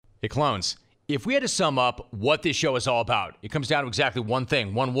Hey, clones, if we had to sum up what this show is all about, it comes down to exactly one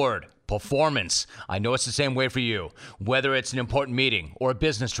thing, one word: performance. I know it's the same way for you. Whether it's an important meeting or a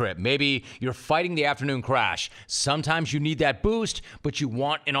business trip, maybe you're fighting the afternoon crash. Sometimes you need that boost, but you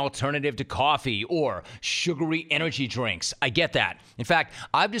want an alternative to coffee or sugary energy drinks. I get that. In fact,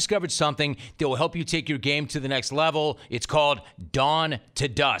 I've discovered something that will help you take your game to the next level. It's called Dawn to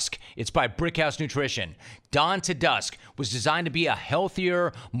Dusk. It's by Brickhouse Nutrition. Dawn to Dusk was designed to be a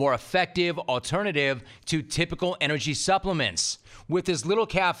healthier, more effective alternative to typical energy supplements. With as little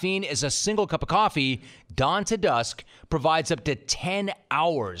caffeine as a single cup of coffee, Dawn to Dusk provides up to 10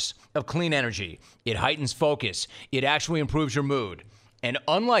 hours of clean energy. It heightens focus. It actually improves your mood. And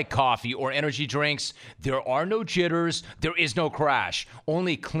unlike coffee or energy drinks, there are no jitters, there is no crash,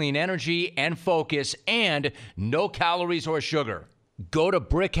 only clean energy and focus, and no calories or sugar. Go to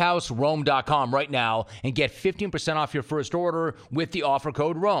brickhouserome.com right now and get 15% off your first order with the offer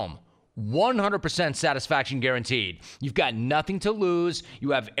code ROME. 100% satisfaction guaranteed. You've got nothing to lose. You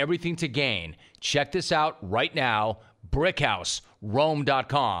have everything to gain. Check this out right now,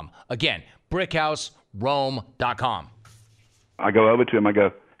 brickhouserome.com. Again, brickhouserome.com. I go over to him, I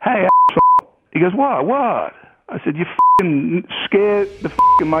go, "Hey, he goes, what? I said, "You fucking scared the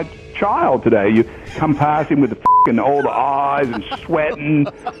fucking my child today. You come past him with the fucking all the eyes and sweating.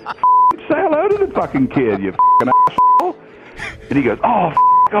 Say hello to the fucking kid, you fucking asshole." And he goes, "Oh,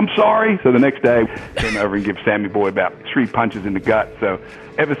 I'm sorry." So the next day, came over and give Sammy Boy about 3 punches in the gut. So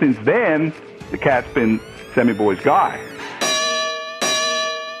ever since then, the cat's been Sammy Boy's guy.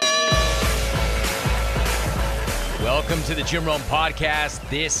 Welcome to the Jim Rome Podcast.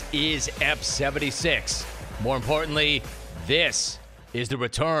 This is Ep 76. More importantly, this is the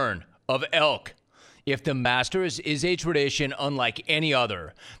return of Elk. If the Masters is a tradition unlike any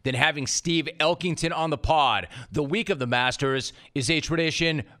other, then having Steve Elkington on the pod the week of the Masters is a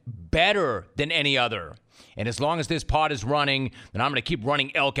tradition better than any other. And as long as this pod is running, then I'm going to keep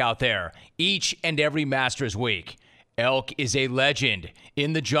running Elk out there each and every Masters week. Elk is a legend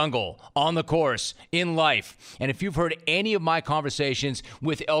in the jungle, on the course, in life. And if you've heard any of my conversations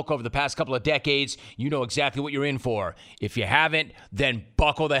with Elk over the past couple of decades, you know exactly what you're in for. If you haven't, then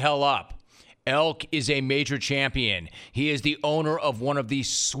buckle the hell up. Elk is a major champion. He is the owner of one of the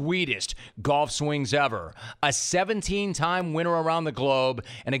sweetest golf swings ever, a 17-time winner around the globe,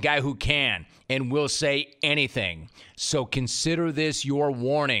 and a guy who can and will say anything. So consider this your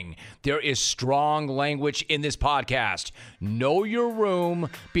warning. There is strong language in this podcast. Know your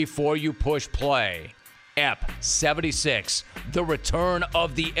room before you push play. Ep 76, the return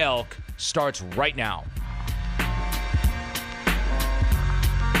of the Elk, starts right now.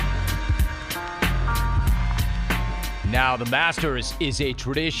 Now, the Masters is a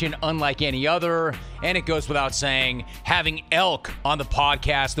tradition unlike any other, and it goes without saying, having Elk on the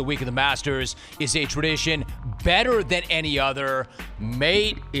podcast the week of the Masters is a tradition better than any other.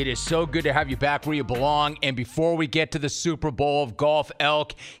 Mate, it is so good to have you back where you belong, and before we get to the Super Bowl of golf,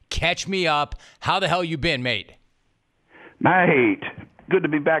 Elk, catch me up. How the hell you been, mate? Mate, good to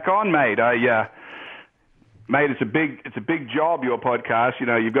be back on, mate. Mate, it's a big job, your podcast. You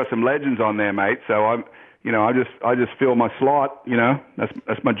know, you've got some legends on there, mate, so I just fill my slot. You know,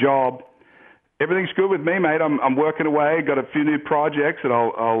 that's my job. Everything's good with me, mate. I'm working away. Got a few new projects that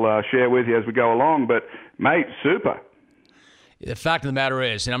I'll share with you as we go along. But mate, super. The fact of the matter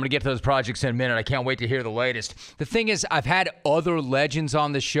is, and I'm going to get to those projects in a minute. I can't wait to hear the latest. The thing is, I've had other legends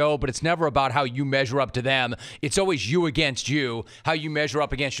on the show, but it's never about how you measure up to them. It's always you against you, how you measure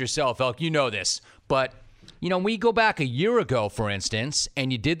up against yourself, Elk. You know this, but. You know, we go back a year ago, for instance,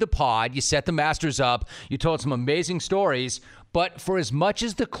 and you did the pod, you set the Masters up, you told some amazing stories, but for as much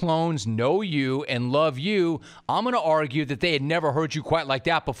as the clones know you and love you, I'm going to argue that they had never heard you quite like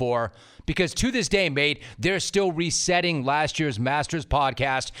that before, because to this day, mate, they're still resetting last year's Masters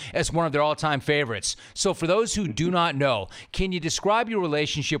podcast as one of their all-time favorites. So for those who do not know, can you describe your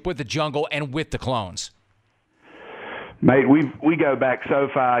relationship with the jungle and with the clones? Mate, we go back so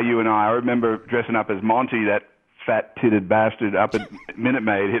far, you and I. I remember dressing up as Monty, that fat-titted bastard up at Minute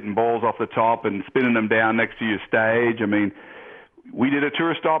Maid, hitting balls off the top and spinning them down next to your stage. I mean, we did a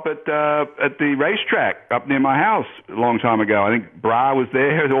tour stop at the racetrack up near my house a long time ago. I think Bra was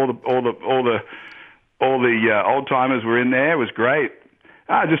there. All the old timers were in there. It was great.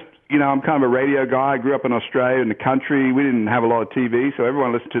 I'm kind of a radio guy. I grew up in Australia in the country. We didn't have a lot of TV, so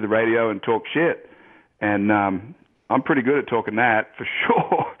everyone listened to the radio and talk shit. And I'm pretty good at talking that, for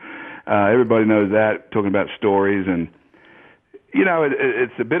sure. Everybody knows that, talking about stories. And,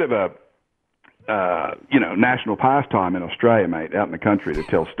 it's a bit of a, national pastime in Australia, mate, out in the country to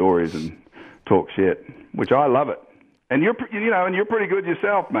tell stories and talk shit, which I love it. And you're pretty good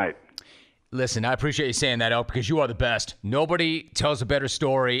yourself, mate. Listen, I appreciate you saying that, Elk, because you are the best. Nobody tells a better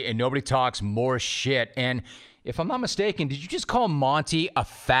story, and nobody talks more shit. And if I'm not mistaken, did you just call Monty a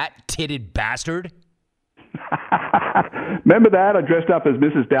fat-titted bastard? Remember that? I dressed up as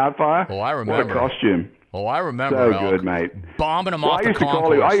Mrs. Doubtfire. Oh, I remember. What a costume. Oh, I remember. So Elk. good, mate. Bombing him off the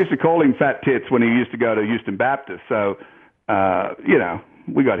concourse. I used to call him Fat Tits when he used to go to Houston Baptist. So,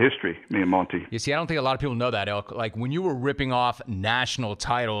 we got history, me and Monty. You see, I don't think a lot of people know that, Elk. Like, when you were ripping off national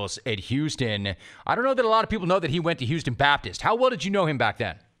titles at Houston, I don't know that a lot of people know that he went to Houston Baptist. How well did you know him back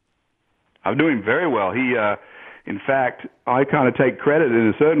then? I'm doing very well. He, in fact, I kind of take credit in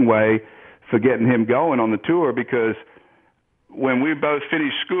a certain way for getting him going on the tour, because when we both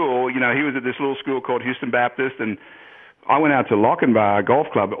finished school, he was at this little school called Houston Baptist, and I went out to Lochinvar Golf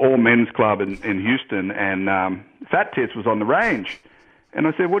Club, all men's club in Houston, and Fat Tits was on the range. And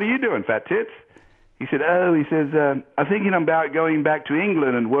I said, "What are you doing, Fat Tits?" He said, "I'm thinking about going back to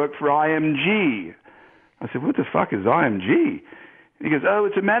England and work for IMG." I said, "What the fuck is IMG?" He goes, "Oh,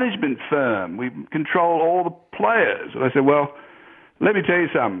 it's a management firm. We control all the players." And I said, "Well, let me tell you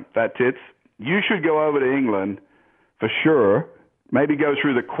something, Fat Tits. You should go over to England for sure, maybe go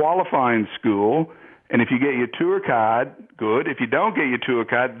through the qualifying school, and if you get your tour card, good. If you don't get your tour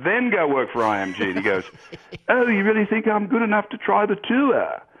card, then go work for IMG." And he goes, "Oh, you really think I'm good enough to try the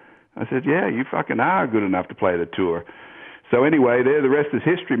tour?" I said, "Yeah, you fucking are good enough to play the tour." So anyway, the rest is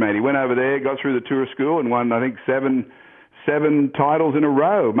history, mate. He went over there, got through the tour school, and won, I think, seven titles in a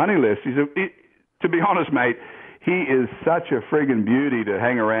row, money list. To be honest, mate, he is such a friggin' beauty to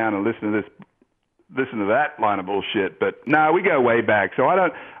hang around and listen to that line of bullshit. But no, we go way back. So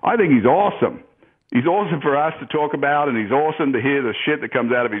I think he's awesome. He's awesome for us to talk about, and he's awesome to hear the shit that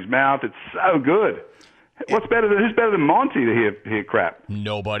comes out of his mouth. It's so good. Who's better than Monty to hear crap?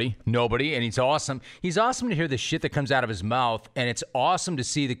 Nobody, and he's awesome. He's awesome to hear the shit that comes out of his mouth, and it's awesome to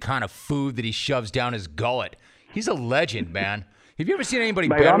see the kind of food that he shoves down his gullet. He's a legend, man. Have you ever seen anybody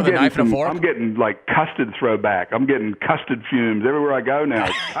better with a knife and a fork? I'm getting like custard throwback. I'm getting custard fumes everywhere I go now.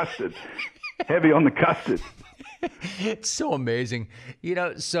 It's custard. Heavy on the custard. It's so amazing.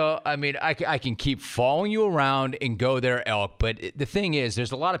 So, I mean, I can keep following you around and go there, Elk, but the thing is,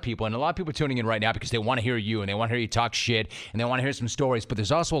 there's a lot of people tuning in right now because they want to hear you, and they want to hear you talk shit, and they want to hear some stories, but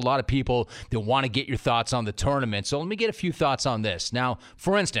there's also a lot of people that want to get your thoughts on the tournament. So let me get a few thoughts on this. Now,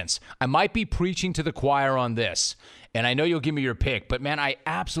 for instance, I might be preaching to the choir on this, and I know you'll give me your pick, but man, I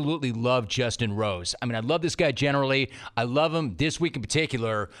absolutely love Justin Rose. I mean, I love this guy generally. I love him this week in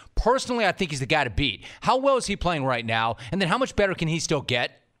particular. Personally, I think he's the guy to beat. How well is he playing right now? And then how much better can he still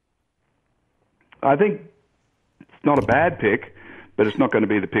get? I think it's not a bad pick, but it's not going to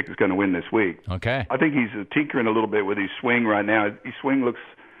be the pick that's going to win this week. Okay. I think he's tinkering a little bit with his swing right now. His swing looks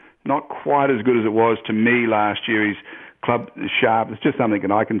not quite as good as it was to me last year. His club is sharp. It's just something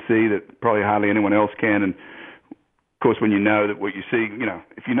that I can see that probably hardly anyone else can. And of course, when you know that what you see,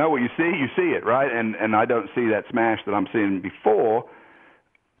 if you know what you see it, right? And I don't see that smash that I'm seeing before.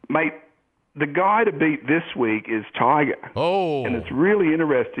 Mate, the guy to beat this week is Tiger. Oh. And it's really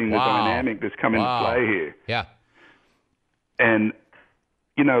interesting, the dynamic that's come into play here. Yeah. And,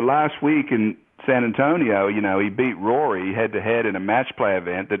 last week in San Antonio, he beat Rory head-to-head in a match play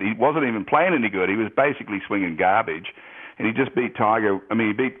event that he wasn't even playing any good. He was basically swinging garbage. And he just beat Tiger. I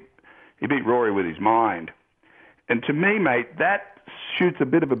mean, he beat Rory with his mind. And to me, mate, that shoots a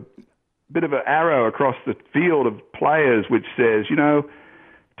bit of an arrow across the field of players, which says,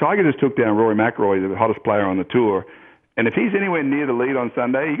 Tiger just took down Rory McIlroy, the hottest player on the tour, and if he's anywhere near the lead on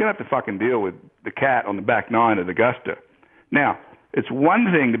Sunday, you're going to have to fucking deal with the cat on the back nine at Augusta. Now, it's one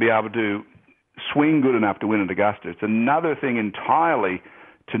thing to be able to swing good enough to win at Augusta. It's another thing entirely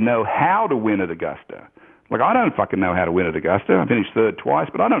to know how to win at Augusta. Like, I don't fucking know how to win at Augusta. I finished third twice,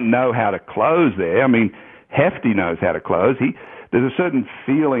 but I don't know how to close there. I mean, Hefty knows how to close. There's a certain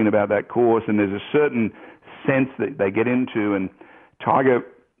feeling about that course, and there's a certain sense that they get into. And Tiger,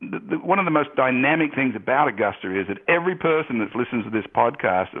 one of the most dynamic things about Augusta is that every person that listens to this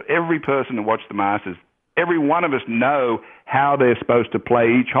podcast, every person that watched the Masters, every one of us know how they're supposed to play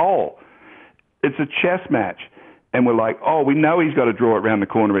each hole. It's a chess match. And we're like, oh, we know he's got to draw it around the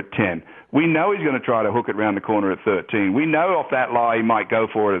corner at 10. We know he's going to try to hook it around the corner at 13. We know off that lie he might go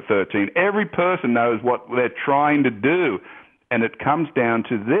for it at 13. Every person knows what they're trying to do. And it comes down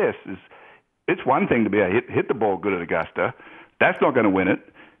to this. It's one thing to be able to hit the ball good at Augusta. That's not going to win it.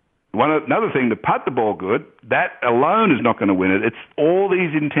 Another thing to putt the ball good, that alone is not going to win it. It's all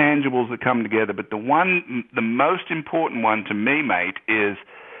these intangibles that come together. But the most important one to me, mate, is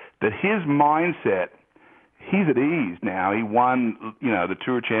that his mindset, he's at ease now. He won, the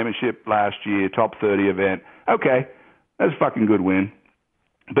Tour Championship last year, top 30 event. Okay, That's a fucking good win.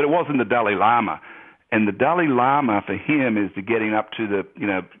 But it wasn't the Dalai Lama. And the Dalai Lama for him is the getting up to the,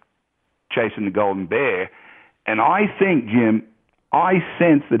 chasing the golden bear. And I think, Jim, I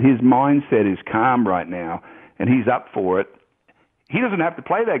sense that his mindset is calm right now, and he's up for it. He doesn't have to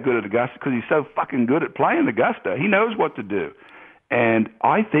play that good at Augusta because he's so fucking good at playing Augusta. He knows what to do. And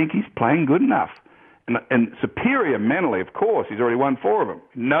I think he's playing good enough. And superior mentally, of course. He's already won 4 of them.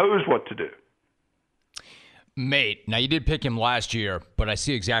 He knows what to do. Mate, now you did pick him last year, but I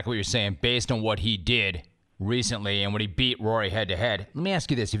see exactly what you're saying based on what he did recently and when he beat Rory head-to-head. Let me ask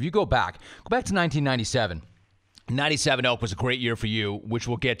you this. If you go back to 1997. 97 Elk was a great year for you, which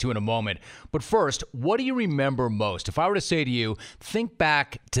we'll get to in a moment. But first, what do you remember most? If I were to say to you, think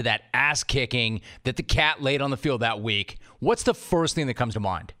back to that ass-kicking that the Cat laid on the field that week, what's the first thing that comes to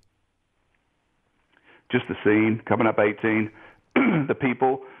mind? Just the scene, coming up 18, the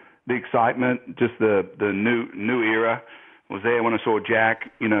people, the excitement, just the new era. Was there when I saw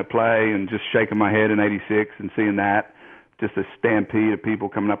Jack, play and just shaking my head in 86 and seeing that. Just a stampede of people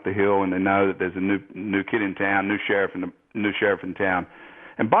coming up the hill, and they know that there's a new kid in town, new sheriff in town.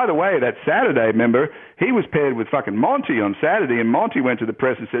 And by the way, that Saturday, remember, he was paired with fucking Monty on Saturday, and Monty went to the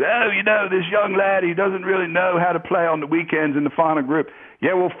press and said, this young lad, he doesn't really know how to play on the weekends in the final group.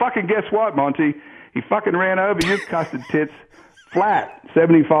 Yeah, well, fucking guess what, Monty? He fucking ran over your custard tits flat,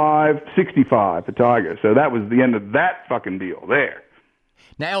 75-65 for Tiger. So that was the end of that fucking deal there.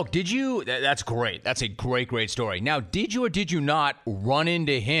 Now, Elk, that's great. That's a great, great story. Now, did you or did you not run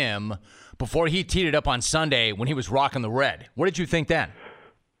into him before he teed it up on Sunday when he was rocking the red? What did you think then?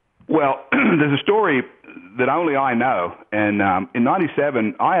 Well, there's a story that only I know. And in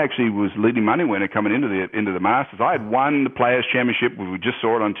 97, I actually was leading money winner coming into the Masters. I had won the Players' Championship. We just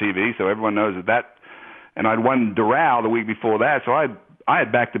saw it on TV, so everyone knows that. And I'd won Doral the week before that, so I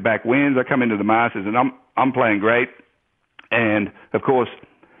had back-to-back wins. I come into the Masters, and I'm playing great. And, of course,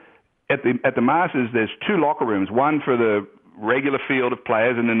 at the Masters, there's 2 locker rooms, one for the regular field of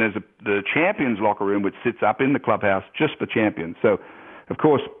players, and then there's the champions locker room, which sits up in the clubhouse just for champions. So, of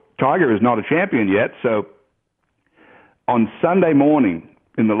course, Tiger is not a champion yet. So on Sunday morning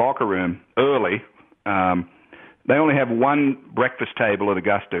in the locker room, early, they only have one breakfast table at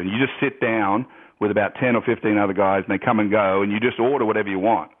Augusta, and you just sit down with about 10 or 15 other guys, and they come and go, and you just order whatever you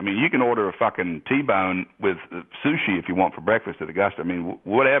want. I mean, you can order a fucking T-bone with sushi if you want for breakfast at Augusta. I mean,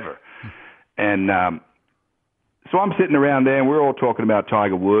 whatever. And so I'm sitting around there, and we're all talking about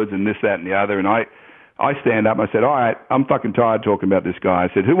Tiger Woods and this, that, and the other, and I stand up and I said, all right, I'm fucking tired talking about this guy.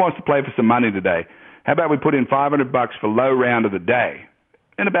 I said, who wants to play for some money today? How about we put in $500 for low round of the day?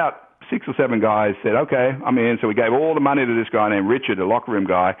 And about 6 or 7 guys said, okay, I'm in. So we gave all the money to this guy named Richard, a locker room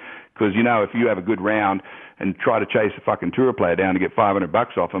guy, because, if you have a good round and try to chase a fucking tour player down to get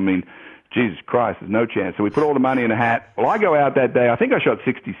 $500 off, I mean, Jesus Christ, there's no chance. So we put all the money in a hat. Well, I go out that day. I think I shot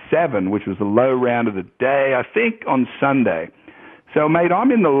 67, which was the low round of the day, I think on Sunday. So, mate,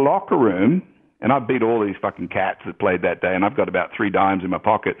 I'm in the locker room, and I beat all these fucking cats that played that day, and I've got about 3 dimes in my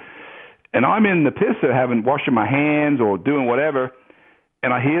pocket. And I'm in the pisser, washing my hands or doing whatever,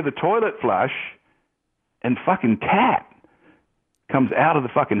 and I hear the toilet flush, and fucking Cat comes out of the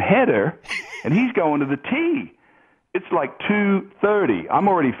fucking header, and he's going to the tee. It's like 2:30. I'm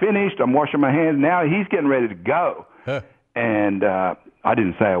already finished. I'm washing my hands. Now he's getting ready to go. And I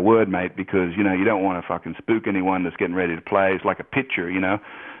didn't say a word, mate, because, you don't want to fucking spook anyone that's getting ready to play. It's like a pitcher,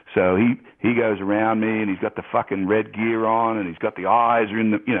 So he goes around me, and he's got the fucking red gear on, and he's got the eyes are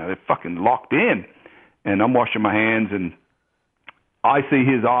in the, they're fucking locked in. And I'm washing my hands, and I see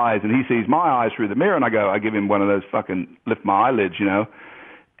his eyes, and he sees my eyes through the mirror, and I give him one of those fucking lift my eyelids,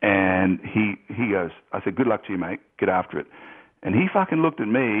 And he goes, I said, good luck to you, mate. Get after it. And he fucking looked at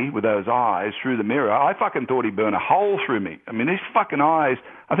me with those eyes through the mirror. I fucking thought he'd burn a hole through me. I mean, these fucking eyes.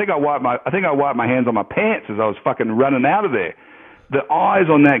 I think I wiped my hands on my pants as I was fucking running out of there. The eyes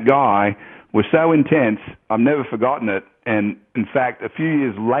on that guy were so intense. I've never forgotten it. And in fact, a few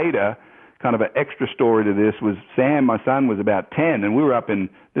years later, kind of an extra story to this was Sam, my son, was about 10, and we were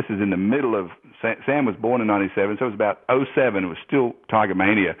this is in the middle of, Sam was born in 97, so it was about '07. It was still Tiger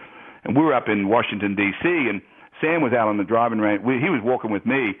Mania. And we were up in Washington, D.C., and Sam was out on the driving range. He was walking with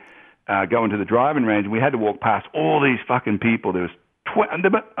me, going to the driving range, and we had to walk past all these fucking people. There was,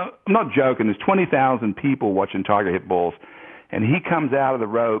 I'm not joking, there's 20,000 people watching Tiger hit balls. And he comes out of the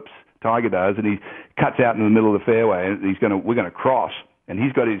ropes, Tiger does, and he cuts out in the middle of the fairway, and we're going to cross. And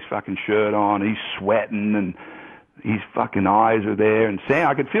he's got his fucking shirt on, he's sweating, and his fucking eyes are there. And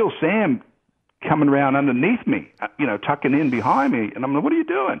I could feel Sam coming around underneath me, tucking in behind me. And I'm like, what are you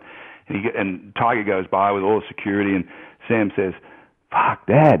doing? And Tiger goes by with all the security, and Sam says, fuck,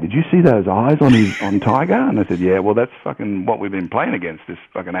 Dad, did you see those eyes on Tiger? And I said, yeah, well, that's fucking what we've been playing against, this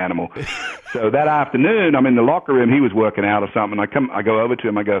fucking animal. So that afternoon, I'm in the locker room. He was working out or something. I go over to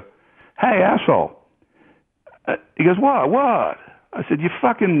him. I go, hey, asshole. He goes, what? I said, you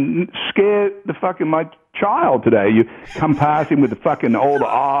fucking scared the fucking my child today. You come past him with the fucking all the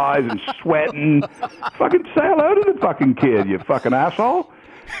eyes and sweating. Fucking say hello to the fucking kid, you fucking asshole.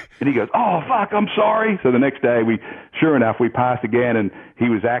 And he goes, oh, fuck, I'm sorry. So the next day, sure enough, we passed again, and he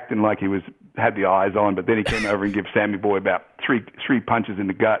was acting like he had the eyes on, but then he came over and gave Sammy Boy about three punches in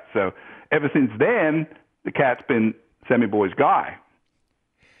the gut. So ever since then, the cat's been Sammy Boy's guy.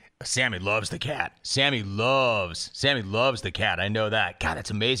 Sammy loves the cat. Sammy loves the cat. I know that. God, that's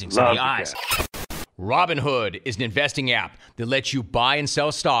amazing. So the eyes. Robinhood is an investing app that lets you buy and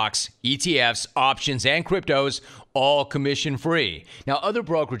sell stocks, ETFs, options, and cryptos, all commission-free. Now, other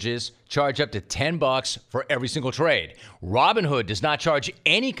brokerages charge up to $10 for every single trade. Robinhood does not charge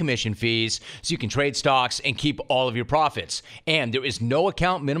any commission fees, so you can trade stocks and keep all of your profits. And there is no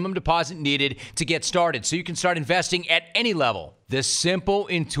account minimum deposit needed to get started, so you can start investing at any level. The simple,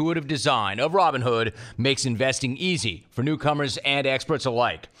 intuitive design of Robinhood makes investing easy for newcomers and experts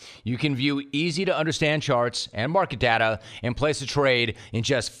alike. You can view easy-to-understand charts and market data and place a trade in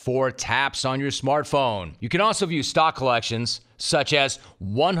just 4 taps on your smartphone. You can also view stock collections, such as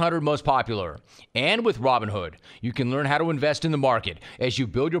 100 most popular. And with Robinhood, you can learn how to invest in the market as you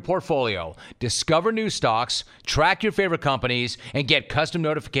build your portfolio, discover new stocks, track your favorite companies, and get custom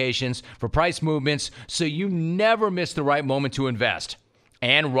notifications for price movements so you never miss the right moment to invest.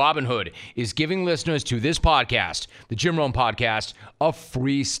 And Robinhood is giving listeners to this podcast, the Jim Rome Podcast, a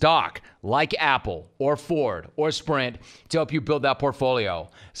free stock like Apple or Ford or Sprint to help you build that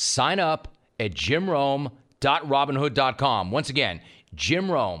portfolio. Sign up at jimrome.robinhood.com. Once again,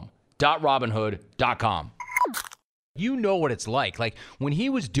 jimrome.robinhood.com. You know what it's like. Like, when he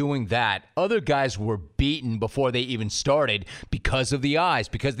was doing that, other guys were beaten before they even started because of the eyes,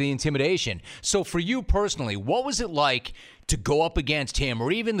 because of the intimidation. So for you personally, what was it like to go up against him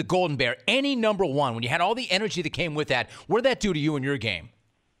or even the Golden Bear, any number one, when you had all the energy that came with that? What did that do to you in your game?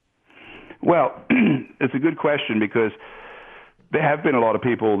 Well, it's a good question because there have been a lot of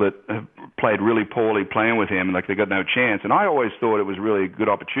people that have played really poorly playing with him, like they got no chance. And I always thought it was really a good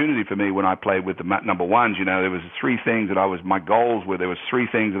opportunity for me when I played with the number ones. You know, there was 3 things that my goals were, there was 3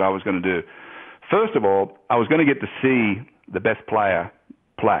 things that I was going to do. First of all, I was going to get to see the best player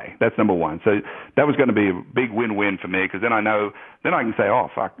play. That's number one. So that was going to be a big win-win for me because then I can say, oh,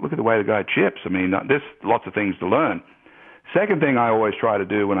 fuck, look at the way the guy chips. I mean, there's lots of things to learn. Second thing I always try to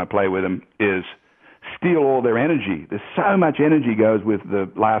do when I play with him is steal all their energy. There's so much energy goes with the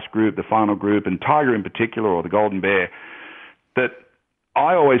last group, the final group, and Tiger in particular, or the Golden Bear, that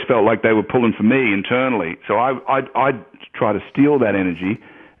I always felt like they were pulling for me internally. So I'd try to steal that energy.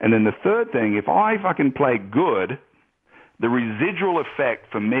 And then the third thing, if I fucking play good, the residual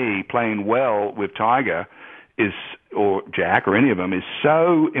effect for me playing well with Tiger or Jack or any of them is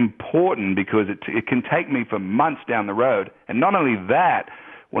so important because it can take me for months down the road. And not only that,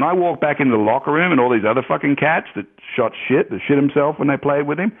 when I walk back into the locker room and all these other fucking cats that shot shit, that shit himself when they played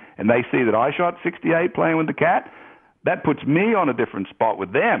with him, and they see that I shot 68 playing with the cat, that puts me on a different spot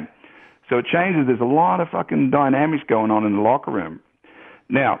with them. So it changes. There's a lot of fucking dynamics going on in the locker room.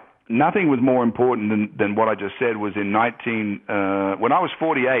 Now, nothing was more important than what I just said was in when I was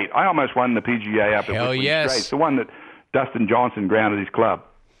 48, I almost won the PGA up at Whistling Straits, the one that Dustin Johnson grounded his club.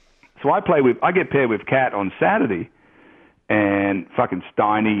 So I get paired with Cat on Saturday, and fucking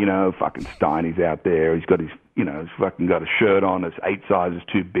Steiny, fucking Steiny's out there. He's got he's fucking got a shirt on that's 8 sizes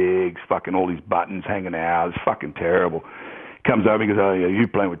too big, fucking all these buttons hanging out. It's fucking terrible. Comes over and goes, oh, yeah, you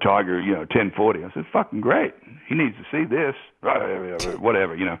playing with Tiger, 1040. I said, fucking great. He needs to see this.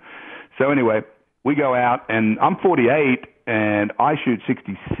 Whatever. So anyway, we go out, and I'm 48, and I shoot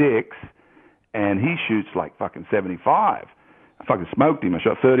 66, and he shoots like fucking 75. I fucking smoked him. I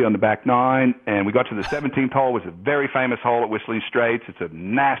shot 30 on the back 9, and we got to the 17th hole. It was a very famous hole at Whistling Straits. It's a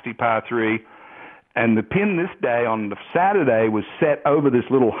nasty par 3. And the pin this day on the Saturday was set over this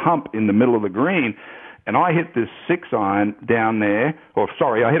little hump in the middle of the green. And I hit this 6-iron down there,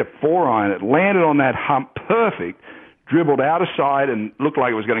 I hit a 4-iron. It landed on that hump perfect, dribbled out of sight, and looked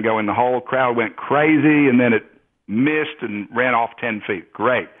like it was going to go in the hole. Crowd went crazy, and then it missed and ran off 10 feet.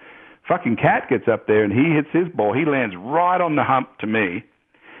 Great. Fucking Cat gets up there, and he hits his ball. He lands right on the hump to me,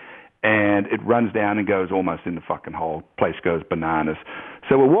 and it runs down and goes almost in the fucking hole. Place goes bananas.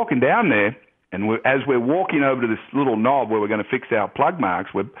 So we're walking down there, and as we're walking over to this little knob where we're going to fix our plug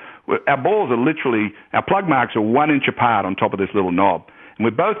marks, our balls are literally, our plug marks are 1 inch apart on top of this little knob. And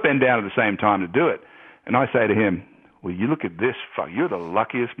we both bend down at the same time to do it. And I say to him, well, you look at this, you're the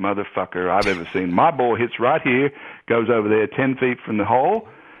luckiest motherfucker I've ever seen. My ball hits right here, goes over there 10 feet from the hole,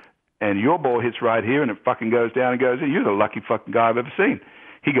 and your ball hits right here, and it fucking goes down and goes in. You're the lucky fucking guy I've ever seen.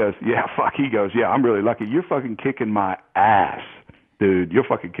 He goes, yeah, fuck. He goes, yeah, I'm really lucky. You're fucking kicking my ass, dude. You're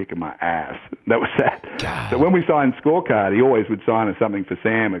fucking kicking my ass. That was that. God. So when we signed scorecard, he always would sign us something for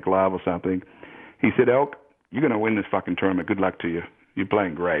Sam, a glove or something. He said, Elk, you're going to win this fucking tournament. Good luck to you. You're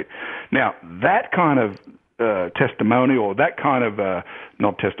playing great. Now, that kind of testimony, or that kind of,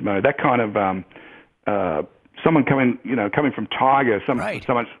 not testimony, that kind of someone coming from Tiger, so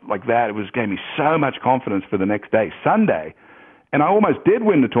much like that, gave me so much confidence for the next day, Sunday. And I almost did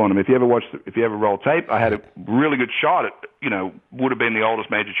win the tournament. If you ever roll tape, I had a really good shot at, would have been the oldest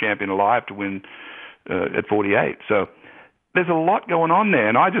major champion alive to win at 48. So there's a lot going on there,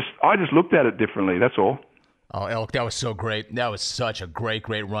 and I just looked at it differently. That's all. Oh, Elk, that was so great. That was such a great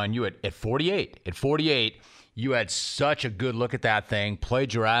run. You at 48, you had such a good look at that thing,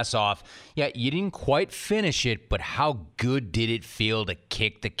 played your ass off. Yeah, you didn't quite finish it, but how good did it feel to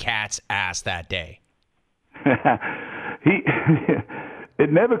kick the cat's ass that day?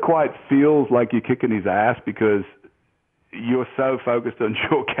 It never quite feels like you're kicking his ass because you're so focused on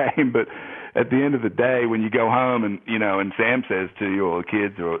your game. But at the end of the day, when you go home and and Sam says to you or the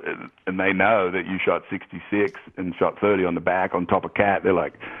kids, and they know that you shot 66 and shot 30 on the back on top of Cat, they're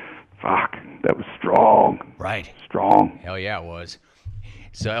like, "Fuck, that was strong." Right. Strong. Hell yeah, it was.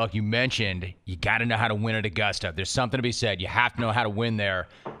 So, Elk, you mentioned you got to know how to win at Augusta. There's something to be said. You have to know how to win there.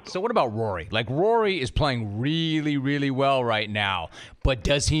 So what about Rory? Like, Rory is playing really, really well right now. But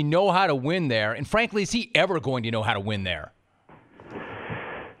does he know how to win there? And frankly, is he ever going to know how to win there?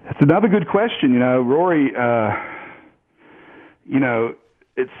 That's another good question. Rory,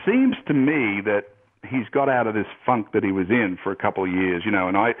 it seems to me that he's got out of this funk that he was in for a couple of years,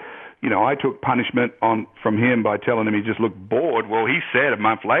 and I took punishment from him by telling him he just looked bored. Well, he said a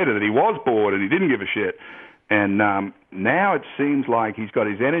month later that he was bored and he didn't give a shit. And now it seems like he's got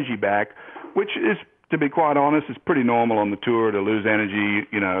his energy back, which is, to be quite honest, is pretty normal on the tour to lose energy,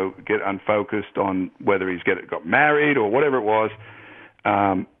 get unfocused on whether he's got married or whatever it was.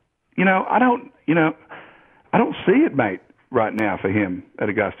 I don't see it, mate, right now for him at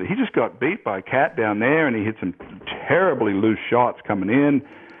Augusta. He just got beat by Cat down there, and he hit some terribly loose shots coming in.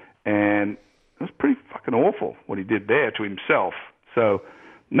 And it was pretty fucking awful what he did there to himself. So,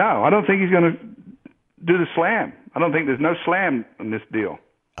 no, I don't think he's going to do the slam. I don't think there's no slam in this deal.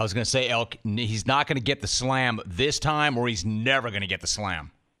 I was going to say, Elk, he's not going to get the slam this time, or he's never going to get the slam.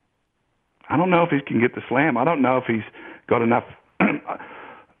 I don't know if he can get the slam. I don't know if he's got enough.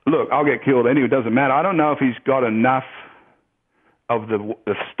 Look, I'll get killed anyway. It doesn't matter. I don't know if he's got enough of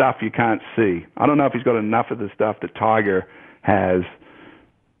the stuff you can't see. I don't know if he's got enough of the stuff that Tiger has.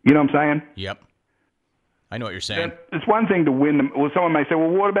 You know what I'm saying? Yep. I know what you're saying. It's one thing to win them. Well, someone may say,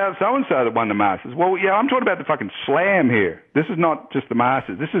 well, what about so-and-so that won the Masters? Well, yeah, I'm talking about the fucking slam here. This is not just the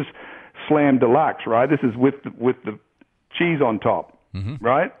Masters. This is slam deluxe, right? This is with the cheese on top,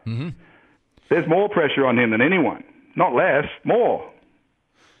 right? Mm-hmm. There's more pressure on him than anyone. Not less, more.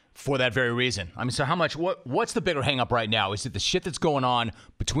 For that very reason. I mean, so what's the bigger hang-up right now? Is it the shit that's going on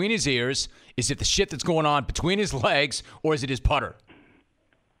between his ears? Is it the shit that's going on between his legs? Or is it his putter?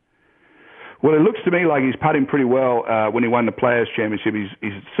 Well, it looks to me like he's putting pretty well when he won the Players' Championship.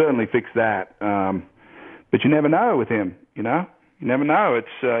 He's certainly fixed that. But you never know with him, You never know.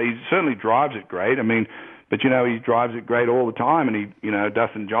 He certainly drives it great. I mean, but, he drives it great all the time. And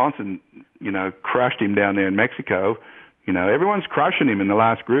Dustin Johnson, crushed him down there in Mexico. Everyone's crushing him in the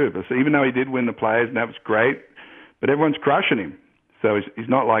last group. So even though he did win the Players, and that was great, but everyone's crushing him. So he's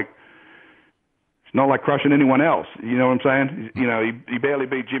not like crushing anyone else. You know what I'm saying? He barely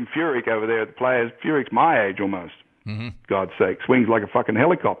beat Jim Furyk over there at the Players. Furyk's my age almost. Mm-hmm. God's sake, swings like a fucking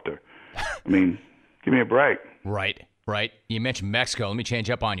helicopter. I mean, give me a break. Right. You mentioned Mexico. Let me change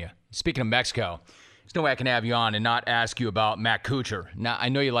up on you. Speaking of Mexico, there's no way I can have you on and not ask you about Matt Kuchar. Now, I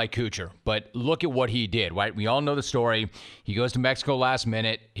know you like Kuchar, but look at what he did, right? We all know the story. He goes to Mexico last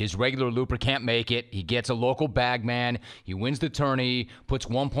minute. His regular looper can't make it. He gets a local bag man. He wins the tourney, puts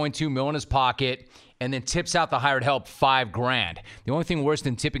 $1.2 million in his pocket, and then tips out the hired help $5,000. The only thing worse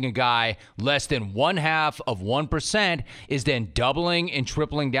than tipping a guy less than 0.5% is then doubling and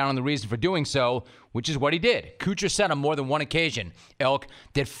tripling down on the reason for doing so, which is what he did. Kuchar said on more than one occasion, Elk,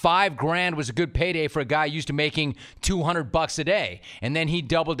 that $5,000 was a good payday for a guy used to making $200 a day. And then he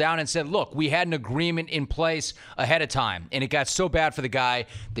doubled down and said, look, we had an agreement in place ahead of time. And it got so bad for the guy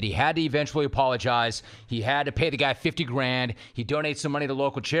that he had to eventually apologize. He had to pay the guy $50,000. He donates some money to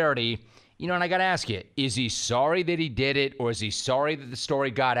local charity. And I got to ask you, is he sorry that he did it, or is he sorry that the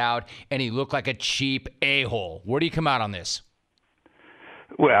story got out and he looked like a cheap a-hole? Where do you come out on this?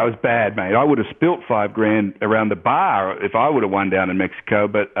 Well, I was bad, mate. I would have spilt $5,000 around the bar if I would have won down in Mexico.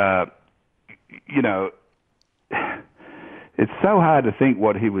 But, it's so hard to think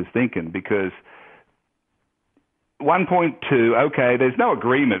what he was thinking because 1.2, okay, there's no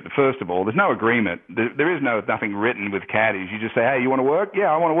agreement, first of all. There's no agreement. There is nothing written with caddies. You just say, hey, you want to work?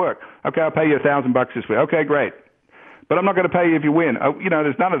 Yeah, I want to work. Okay, I'll pay you $1,000 this week. Okay, great. But I'm not going to pay you if you win.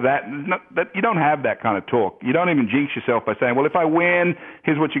 There's none of that. You don't have that kind of talk. You don't even jinx yourself by saying, well, if I win,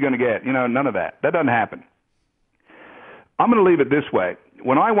 here's what you're going to get. None of that. That doesn't happen. I'm going to leave it this way.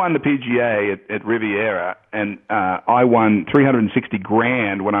 When I won the PGA at Riviera, and I won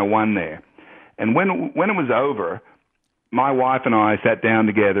 $360,000 when I won there, and when it was over, my wife and I sat down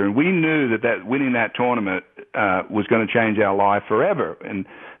together, and we knew that winning that tournament was going to change our life forever. And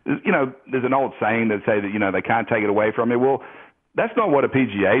there's an old saying that say that they can't take it away from you. Well, that's not what a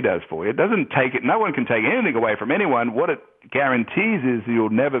PGA does for you. It doesn't take it. No one can take anything away from anyone. What it guarantees is that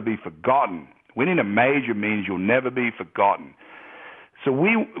you'll never be forgotten. Winning a major means you'll never be forgotten. So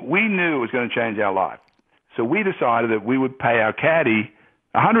we knew it was going to change our life. So we decided that we would pay our caddy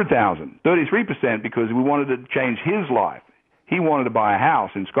 $100,000, 33%, because we wanted to change his life. He wanted to buy a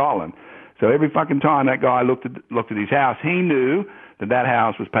house in Scotland. So every fucking time that guy looked at his house, he knew that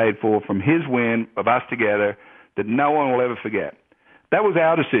house was paid for from his win of us together that no one will ever forget. That was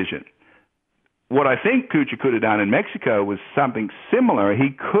our decision. What I think Kuchar could have done in Mexico was something similar. He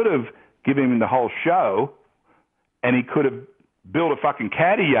could have given him the whole show, and he could have built a fucking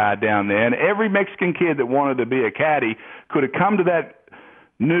caddy yard down there, and every Mexican kid that wanted to be a caddy could have come to that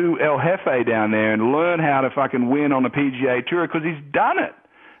new El Jefe down there and learn how to fucking win on the PGA Tour because he's done it.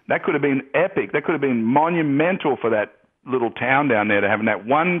 That could have been epic. That could have been monumental for that little town down there to having that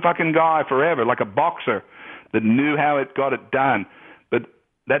one fucking guy forever, like a boxer that knew how it got it done. But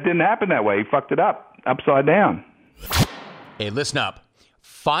that didn't happen that way. He fucked it up, upside down. Hey, listen up.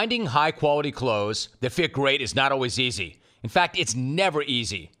 Finding high-quality clothes that fit great is not always easy. In fact, it's never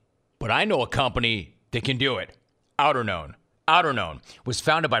easy. But I know a company that can do it. Outerknown. Outerknown was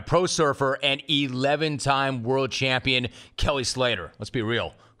founded by pro surfer and 11-time world champion Kelly Slater. Let's be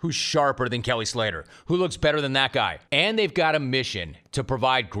real. Who's sharper than Kelly Slater? Who looks better than that guy? And they've got a mission to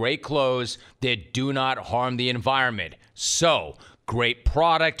provide great clothes that do not harm the environment. So, great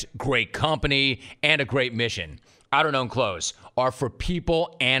product, great company, and a great mission. Outerknown clothes are for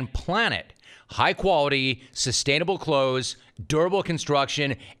people and planet. High quality, sustainable clothes, durable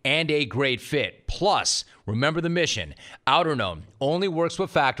construction, and a great fit. Plus, remember the mission. Outerknown only works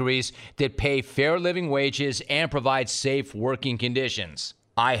with factories that pay fair living wages and provide safe working conditions.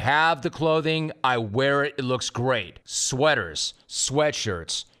 I have the clothing. I wear it. It looks great. Sweaters,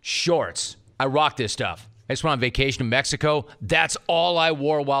 sweatshirts, shorts. I rock this stuff. I just went on vacation in Mexico. That's all I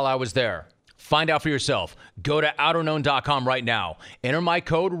wore while I was there. Find out for yourself. Go to outerknown.com right now. Enter my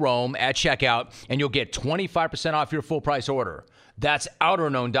code ROME at checkout, and you'll get 25% off your full price order. That's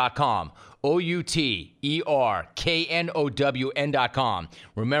outerknown.com. outerknown.com.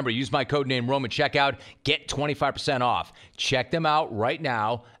 Remember, use my code name ROME at checkout. Get 25% off. Check them out right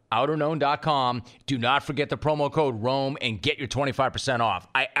now. outerknown.com. Do not forget the promo code ROME and get your 25% off.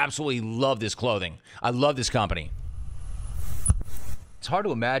 I absolutely love this clothing. I love this company. It's hard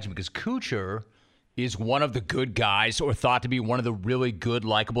to imagine because Kuchar is one of the good guys or thought to be one of the really good,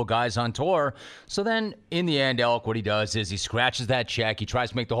 likable guys on tour. So then, in the end, Elk, what he does is he scratches that check. He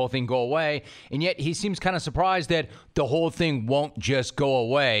tries to make the whole thing go away. And yet, he seems kind of surprised that the whole thing won't just go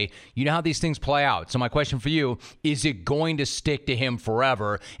away. You know how these things play out. So my question for you, is it going to stick to him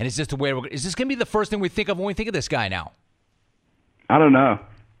forever? And is this the way is this going to be the first thing we think of when we think of this guy now? I don't know.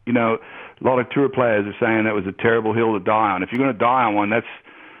 A lot of tour players are saying that was a terrible hill to die on. If you're going to die on one, that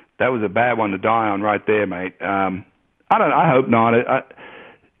was a bad one to die on right there, mate. I hope not.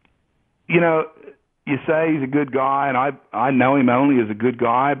 You say he's a good guy, and I know him only as a good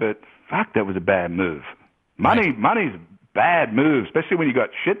guy, but fuck, that was a bad move. Money's a bad move, especially when you got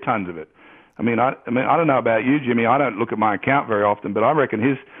shit tons of it. I mean, I don't know about you, Jimmy. I don't look at my account very often, but I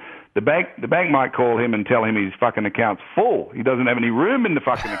reckon the bank might call him and tell him his fucking account's full. He doesn't have any room in the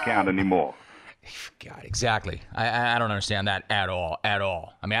fucking account anymore. God, exactly. I don't understand that at all. I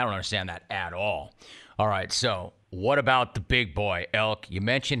mean, I don't understand that at all. All right, so what about the big boy, Elk? You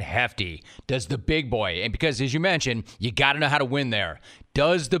mentioned Hefty. Does the big boy, and because as you mentioned, you got to know how to win there.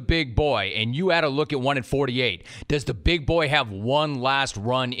 Does the big boy, and you had a look at 1 in 48, does the big boy have one last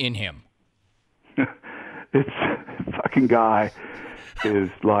run in him? This fucking guy is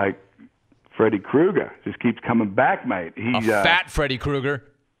like Freddy Krueger. Just keeps coming back, mate. He's a fat Freddy Krueger.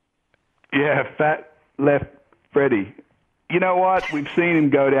 Yeah, fat left Freddie. You know what? We've seen him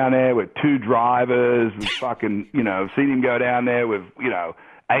go down there with 2 drivers. We've fucking, seen him go down there with,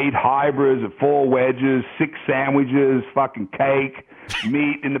 8 hybrids, 4 wedges, 6 sandwiches, fucking cake,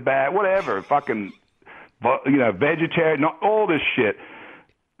 meat in the bag, whatever. Fucking, vegetarian, all this shit.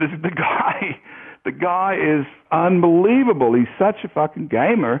 This is the guy. The guy is unbelievable. He's such a fucking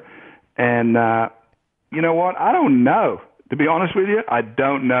gamer. And you know what? I don't know. To be honest with you, I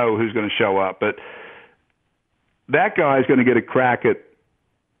don't know who's going to show up. But that guy is going to get a crack at.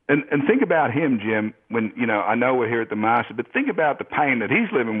 And think about him, Jim. When I know we're here at the Masters, but think about the pain that he's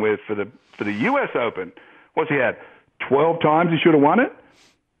living with for the U.S. Open. What's he had? 12 times he should have won it.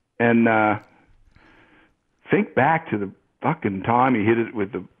 And think back to the fucking time he hit it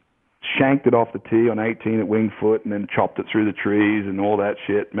with shanked it off the tee on 18 at Winged Foot and then chopped it through the trees and all that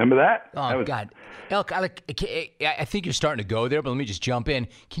shit. Remember that? Oh, God. Elk, I think you're starting to go there, but let me just jump in.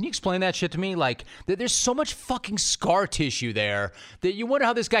 Can you explain that shit to me? Like, there's so much fucking scar tissue there that you wonder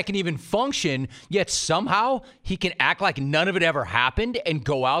how this guy can even function, yet somehow he can act like none of it ever happened and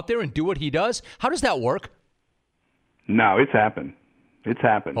go out there and do what he does. How does that work? No, it's happened. It's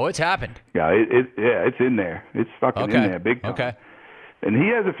happened. Oh, it's happened. Yeah, it's in there. It's fucking in there big time. Okay. And he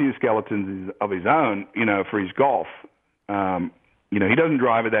has a few skeletons of his own, for his golf. He doesn't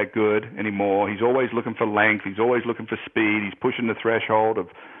drive it that good anymore. He's always looking for length. He's always looking for speed. He's pushing the threshold of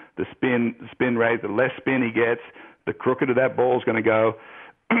the spin rate. The less spin he gets, the crookeder that ball's going to go.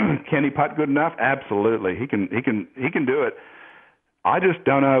 Can he putt good enough? Absolutely. He can do it. I just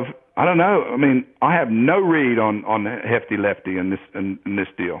don't know. I don't know. I mean, I have no read on Hefty Lefty in this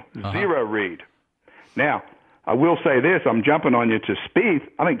deal. Zero read. Now, I will say this. I'm jumping on you to Spieth.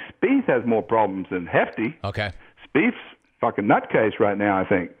 I think Spieth has more problems than Hefty. Okay. Spieth's fucking nutcase right now, I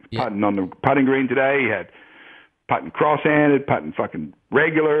think. Yeah. Putting on the putting green today. He had putting cross-handed, putting fucking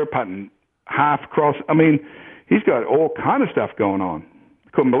regular, putting half cross. I mean, he's got all kind of stuff going on.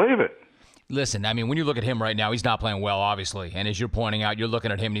 Couldn't believe it. Listen, I mean, when you look at him right now, he's not playing well, obviously. And as you're pointing out, you're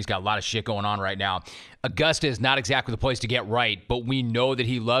looking at him, and he's got a lot of shit going on right now. Augusta is not exactly the place to get right, but we know that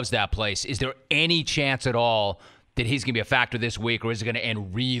he loves that place. Is there any chance at all that he's going to be a factor this week, or is it going to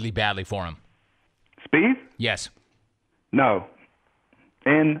end really badly for him? Spieth? Yes. No.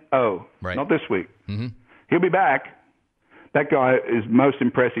 N-O. Right. Not this week. Mm-hmm. He'll be back. That guy is the most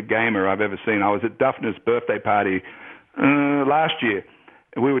impressive gamer I've ever seen. I was at Duffner's birthday party last year.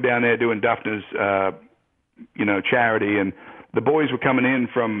 And we were down there doing Duffner's, charity, and the boys were coming in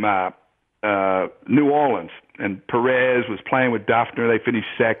from New Orleans, and Perez was playing with Duffner. They finished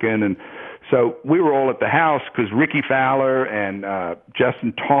second, and so we were all at the house because Ricky Fowler and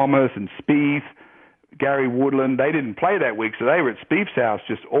Justin Thomas and Spieth, Gary Woodland, they didn't play that week, so they were at Spieth's house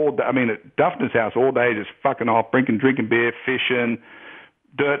just all day. I mean, at Duffner's house all day, just fucking off, drinking beer, fishing,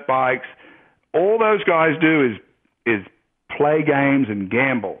 dirt bikes. All those guys do is play games and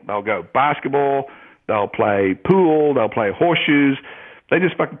gamble. They'll go basketball, they'll play pool, they'll play horseshoes. They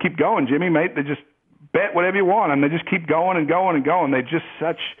just fucking keep going, Jimmy, mate. They just bet whatever you want, and they just keep going and going and going. They're just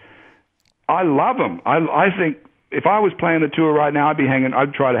such. I love them. I think if I was playing the tour right now,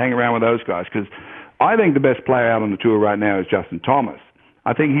 I'd try to hang around with those guys because I think the best player out on the tour right now is Justin Thomas.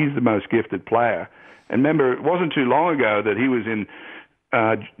 I think he's the most gifted player. And remember, it wasn't too long ago that he was in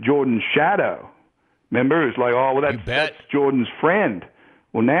Jordan's shadow. Remember, it's like, oh, well, that's Jordan's friend.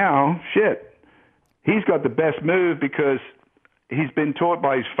 Well, now, shit, he's got the best move because he's been taught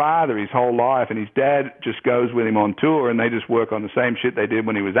by his father his whole life, and his dad just goes with him on tour, and they just work on the same shit they did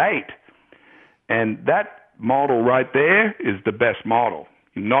when he was 8. And that model right there is the best model.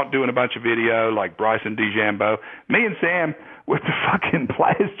 You're not doing a bunch of video like Bryson DeChambeau. Me and Sam were at the fucking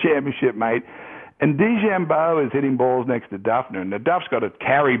Players' Championship, mate. And DeChambeau is hitting balls next to Duffner. And the Duff's got a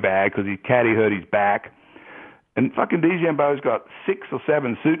carry bag because his caddy hurt his back. And fucking DeChambeau's got 6 or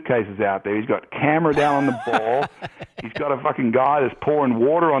 7 suitcases out there. He's got camera down on the ball. He's got a fucking guy that's pouring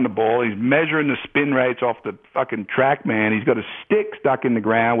water on the ball. He's measuring the spin rates off the fucking track man. He's got a stick stuck in the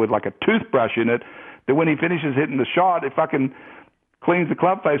ground with like a toothbrush in it that when he finishes hitting the shot, it fucking cleans the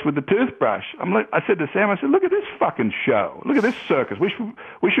club face with the toothbrush. I said to Sam, look at this fucking show. Look at this circus. We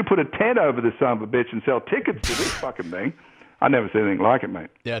should put a tent over this son of a bitch and sell tickets to this fucking thing. I never seen anything like it, mate.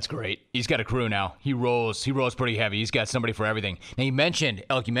 That's great. He's got a crew now. He rolls pretty heavy. He's got somebody for everything. Now, you mentioned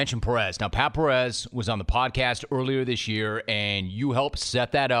Perez. Now, Pat Perez was on the podcast earlier this year, and you helped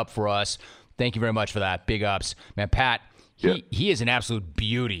set that up for us. Thank you very much for that. Big ups. Man, Pat, he is an absolute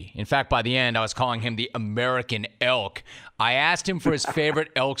beauty. In fact, by the end, I was calling him the American elk. I asked him for his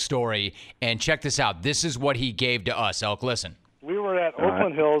favorite elk story, and check this out. This is what he gave to us. Elk, listen. We were at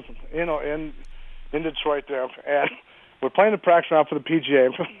Oakland Hills, in Detroit there, and we're playing the practice round for the PGA.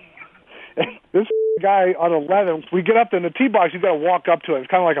 And this guy on 11, we get up there in the tee box, you got to walk up to it.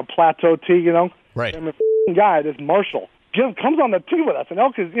 It's kind of like a plateau tee, you know? Right. And the guy, this Marshall, Jim comes on the tee with us, and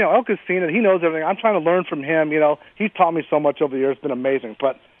Elk has seen it. He knows everything. I'm trying to learn from him. You know, he's taught me so much over the years. It's been amazing.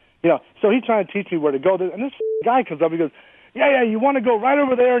 But, you know, so he's trying to teach me where to go. And this guy comes up. He goes, yeah, you want to go right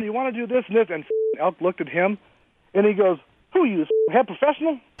over there, and you want to do this and this. And Elk looked at him, and he goes, who are you, head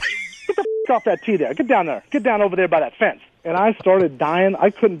professional? Get the off that tee there. Get down there. Get down over there by that fence. And I started dying.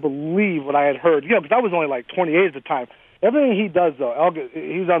 I couldn't believe what I had heard. You know, because I was only like 28 at the time. Everything he does, though, Elk,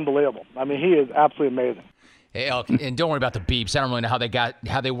 he's unbelievable. I mean, he is absolutely amazing. Hey, Elk, and don't worry about the beeps. I don't really know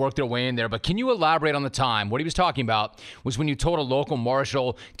how they worked their way in there, but can you elaborate on the time? What he was talking about was when you told a local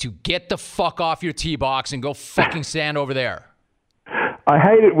marshal to get the fuck off your tee box and go fucking stand over there. I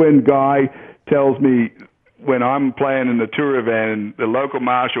hate it when Guy tells me when I'm playing in the tour event and the local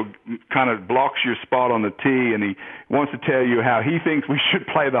marshal kind of blocks your spot on the tee and he wants to tell you how he thinks we should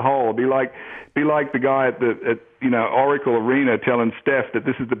play the hole. Be like the guy at Oracle Arena telling Steph that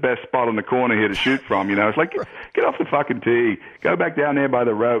this is the best spot on the corner here to shoot from. You know, it's like get off the fucking tee, go back down there by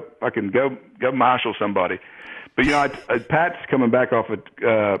the rope, fucking go marshal somebody. But you know, Pat's coming back off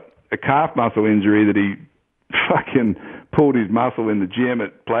a calf muscle injury that he fucking pulled his muscle in the gym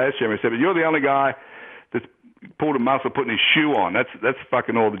at Players Championship. But you're the only guy that's pulled a muscle putting his shoe on. That's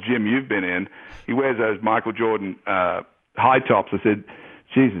fucking all the gym you've been in. He wears those Michael Jordan high tops. I said,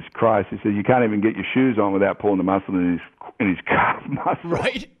 Jesus Christ. He said, you can't even get your shoes on without pulling the muscle in his calf muscle.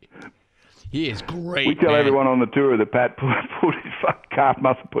 Right. He is great, We tell everyone on the tour that Pat pulled his calf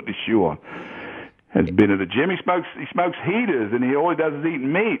muscle putting his shoe on. Has been at the gym. He smokes heaters, and all he does is eat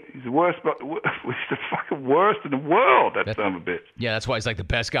meat. He's the worst. He's the fucking worst in the world. That son of a bitch. Yeah, that's why he's like the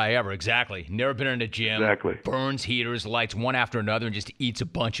best guy ever. Exactly. Never been in a gym. Exactly. Burns heaters, lights one after another, and just eats a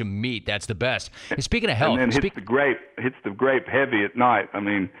bunch of meat. That's the best. And speaking of health, and then hits the grape heavy at night. I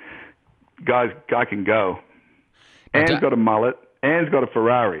mean, guy can go. And he's got a mullet. And he's got a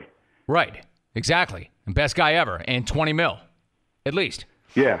Ferrari. Right. Exactly. And best guy ever. And 20 mil, at least.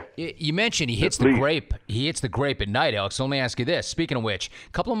 Yeah. You mentioned he hits the grape. He hits the grape at night, Alex. So let me ask you this. Speaking of which,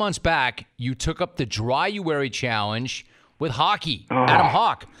 a couple of months back, you took up the Dryuary Challenge with hockey. Adam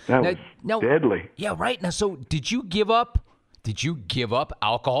Hawk. That was deadly. Yeah, right. Now, so did you give up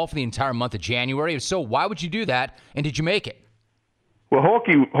alcohol for the entire month of January? If so, why would you do that? And did you make it? Well,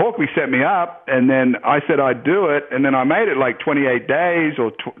 Hawkey set me up, and then I said I'd do it, and then I made it like 28 days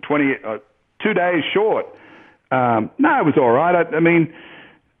or 2 days short. No, it was all right. I mean,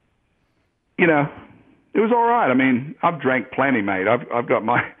 you know, it was all right. I mean, I've drank plenty, mate. I got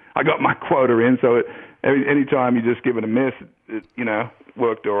my quota in. So any time you just give it a miss, it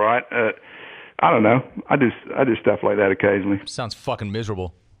worked all right. I don't know. I do stuff like that occasionally. Sounds fucking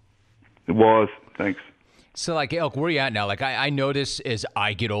miserable. It was. Thanks. So, like, Elk, where are you at now? Like, I notice as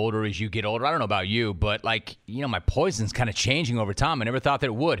I get older, as you get older, I don't know about you, but, like, you know, my poison's kind of changing over time. I never thought that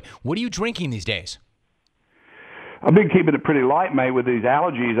it would. What are you drinking these days? I've been keeping it pretty light, mate, with these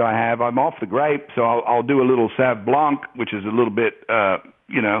allergies I have. I'm off the grape, so I'll do a little Sauv Blanc, which is a little bit, a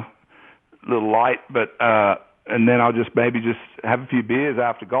little light, but and then I'll just have a few beers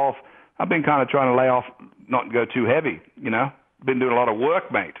after golf. I've been kind of trying to lay off, not go too heavy, you know. Been doing a lot of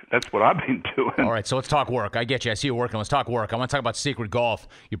work, mate. That's what I've been doing. All right, so let's talk work. I get you. I see you working. Let's talk work. I want to talk about Secret Golf,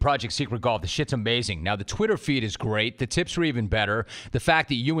 your project Secret Golf. The shit's amazing. Now, the Twitter feed is great. The tips are even better. The fact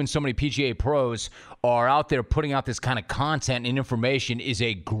that you and so many PGA pros are out there putting out this kind of content and information is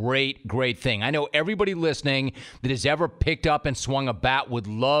a great, great thing. I know everybody listening that has ever picked up and swung a bat would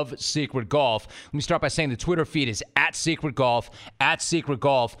love Secret Golf. Let me start by saying the Twitter feed is at Secret Golf, at Secret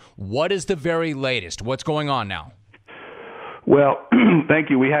Golf. What is the very latest? What's going on now? Well,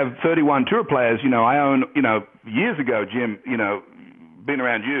 thank you. We have 31 tour players. You know, I own, years ago, Jim, being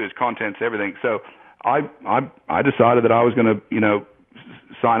around you is contents, everything. So I decided that I was going to,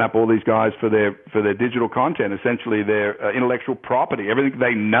 sign up all these guys for their digital content, essentially their intellectual property, everything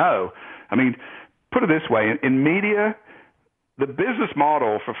they know. I mean, put it this way, in media, the business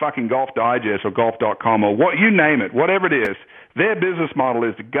model for fucking Golf Digest or Golf.com or what you name it, whatever it is, their business model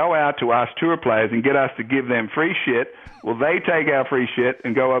is to go out to us tour players and get us to give them free shit. Well, they take our free shit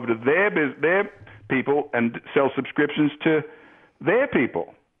and go over to their people and sell subscriptions to their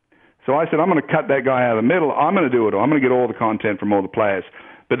people. So I said, I'm going to cut that guy out of the middle. I'm going to do it all. I'm going to get all the content from all the players.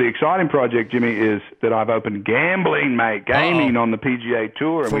 But the exciting project, Jimmy, is that I've opened gambling, mate, gaming on the PGA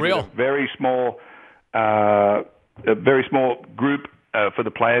Tour. For real? A very small group for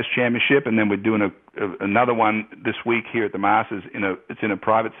the Players Championship, and then we're doing another one this week here at the Masters. It's in a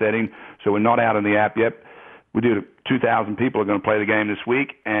private setting, so we're not out on the app yet. We do 2,000 people are going to play the game this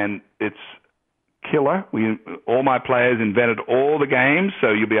week, and it's killer. All my players invented all the games,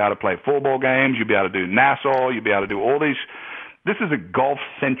 so you'll be able to play football games, you'll be able to do Nassau, you'll be able to do all these. This is a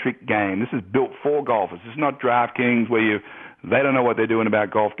golf-centric game. This is built for golfers. This is not DraftKings where they don't know what they're doing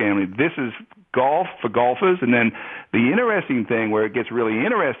about golf gambling. This is golf for golfers. And then the interesting thing where it gets really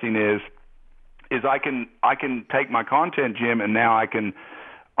interesting is I can take my content, Jim, and now I can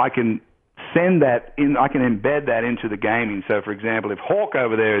send that in. I can embed that into the gaming. So, for example, if Hawk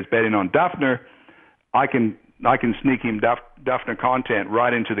over there is betting on Duffner, I can sneak him Duffner content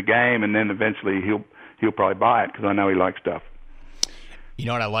right into the game, and then eventually he'll probably buy it because I know he likes Duff. You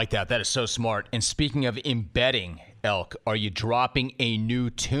know what? I like that. That is so smart. And speaking of embedding, Elk, are you dropping a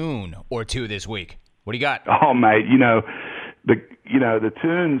new tune or two this week? What do you got? Oh, mate, the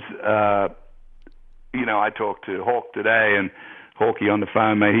tunes. I talked to Hawk today, and Hawky on the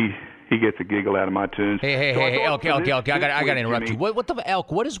phone, mate. He gets a giggle out of my tunes. Hey, Elk, I got to interrupt you. What the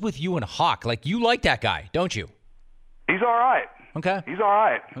Elk? What is with you and Hawk? Like, you like that guy, don't you? He's all right. Okay. He's all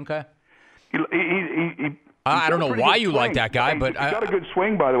right. Okay. He I don't know why you like that guy, but he's got a good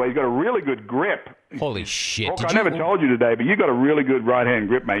swing, by the way. He's got a really good grip. Holy shit! Hawk, I never told you today, but you got a really good right-hand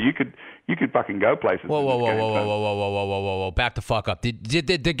grip, mate. You could fucking go places. Whoa! Back the fuck up. Did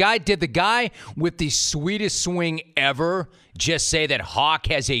the guy with the sweetest swing ever just say that Hawk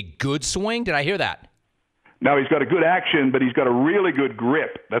has a good swing? Did I hear that? No, he's got a good action, but he's got a really good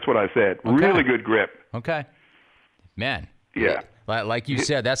grip. That's what I said. Okay. Really good grip. Okay. Man. Yeah. Like you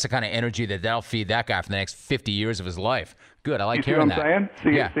said, that's the kind of energy that'll feed that guy for the next 50 years of his life. Good. I like hearing that. You see what I'm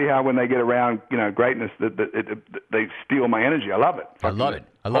saying? See how when they get around, greatness, they steal my energy. I love it. I love it.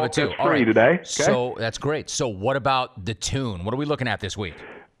 I love it too. All right. Today. Okay? So that's great. So what about the tune? What are we looking at this week?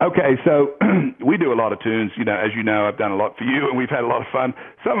 Okay, so we do a lot of tunes. As you know, I've done a lot for you, and we've had a lot of fun.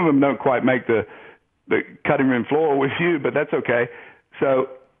 Some of them don't quite make the cutting room floor with you, but that's okay. So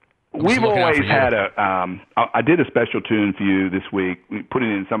we've always had I did a special tune for you this week,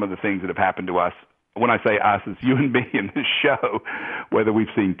 putting in some of the things that have happened to us. When I say us, it's you and me in this show, whether we've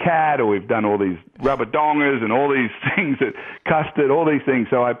seen Cat or we've done all these rubber dongers and all these things that custard, all these things.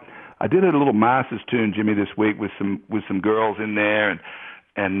 So I did a little Masters tune, Jimmy, this week with some girls in there,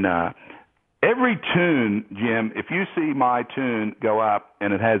 and every tune, Jim, if you see my tune go up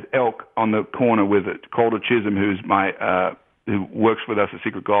and it has Elk on the corner with it, Calder Chisholm, who's my who works with us, a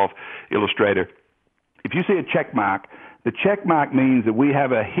Secret Golf illustrator. If you see a check mark, the check mark means that we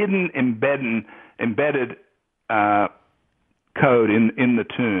have a hidden embedded code in the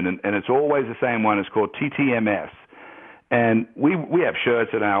tune, and it's always the same one. It's called TTMS. And we have shirts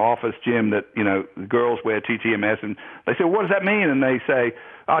in our office, Jim, that, the girls wear TTMS, and they say, what does that mean? And they say,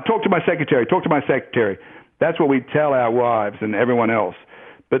 talk to my secretary. That's what we tell our wives and everyone else.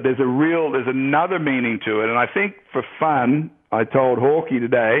 But there's another meaning to it. And I think for fun, I told Hawky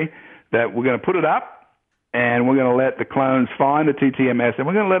today that we're going to put it up, and we're going to let the clones find the TTMS, and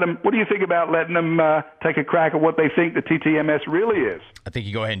we're going to let them. What do you think about letting them take a crack at what they think the TTMS really is? I think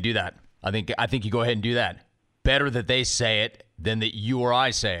you go ahead and do that. I think you go ahead and do that. Better that they say it than that you or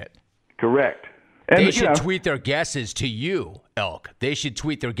I say it. Correct. And they should tweet their guesses to you, Elk. They should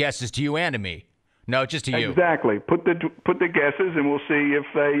tweet their guesses to you and to me. No, just to you. Exactly. Put the guesses, and we'll see if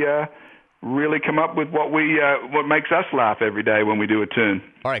they really come up with what makes us laugh every day when we do a tune.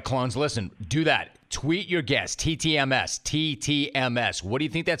 All right, clones, listen. Do that. Tweet your guess. TTMS. What do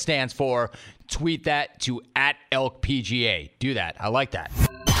you think that stands for? Tweet that to @ElkPGA. Do that. I like that.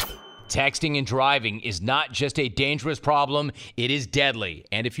 Texting and driving is not just a dangerous problem, it is deadly.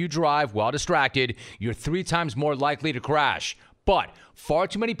 And if you drive while distracted, you're 3 times more likely to crash. But far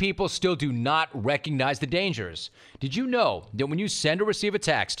too many people still do not recognize the dangers. Did you know that when you send or receive a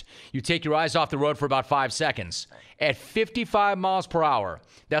text, you take your eyes off the road for about 5 seconds? At 55 miles per hour,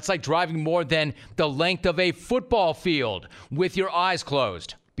 that's like driving more than the length of a football field with your eyes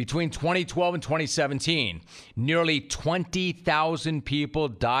closed. Between 2012 and 2017, nearly 20,000 people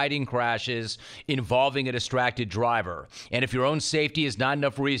died in crashes involving a distracted driver. And if your own safety is not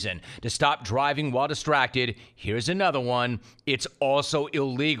enough reason to stop driving while distracted, here's another one. It's also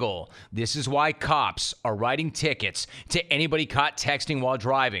illegal. This is why cops are writing tickets to anybody caught texting while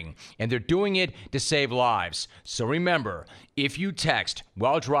driving, and they're doing it to save lives. So remember, if you text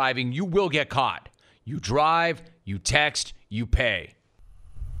while driving, you will get caught. You drive, you text, you pay.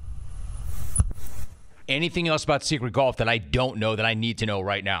 Anything else about Secret Golf that I don't know that I need to know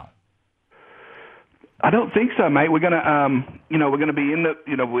right now? I don't think so, mate. We're gonna, we're gonna be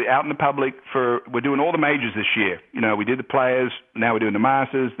we're out in the public we're doing all the majors this year. We did the Players, now we're doing the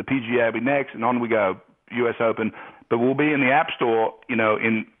Masters, the PGA will be next, and on we go. U.S. Open, but we'll be in the App Store,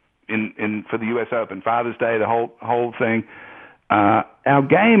 in for the U.S. Open, Father's Day, the whole thing. our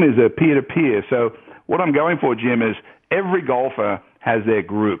game is a peer-to-peer. So what I'm going for, Jim, is every golfer has their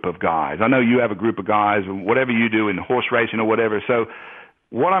group of guys. I know you have a group of guys, or whatever you do in horse racing or whatever. So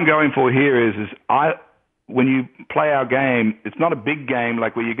what I'm going for here is when you play our game, it's not a big game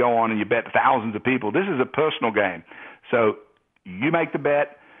like where you go on and you bet thousands of people. This is a personal game. So you make the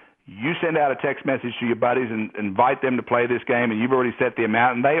bet, you send out a text message to your buddies and invite them to play this game, and you've already set the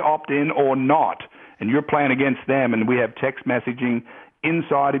amount, and they opt in or not, and you're playing against them, and we have text messaging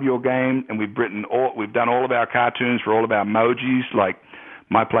inside of your game, and we've done all of our cartoons for all of our emojis, like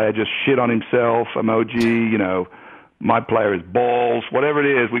my player just shit on himself emoji, my player is balls, whatever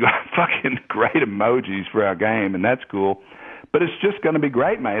it is. We got fucking great emojis for our game, and that's cool. But it's just going to be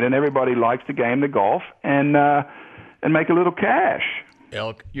great, mate, and everybody likes the game, the golf, and make a little cash.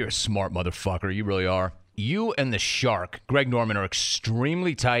 Elk, you're a smart motherfucker. You really are. You and the Shark, Greg Norman, are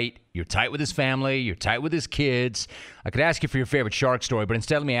extremely tight. You're tight with his family. You're tight with his kids. I could ask you for your favorite Shark story, but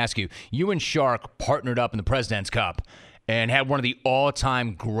instead let me ask you. You and Shark partnered up in the President's Cup and had one of the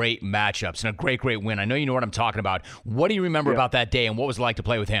all-time great matchups and a great, great win. I know you know what I'm talking about. What do you remember about that day, and what was it like to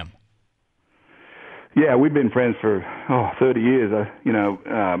play with him? Yeah, we've been friends for 30 years.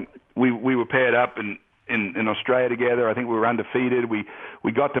 We were paired up in Australia together. I think we were undefeated.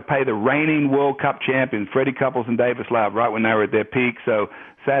 We got to pay the reigning World Cup champions, Freddie Couples and Davis Love, right when they were at their peak. So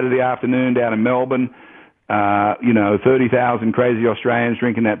Saturday afternoon down in Melbourne, 30,000 crazy Australians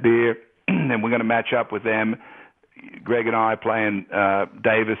drinking that beer, and we're going to match up with them. Greg and I playing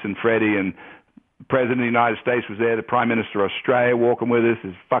Davis and Freddie, and the President of the United States was there, the Prime Minister of Australia walking with us.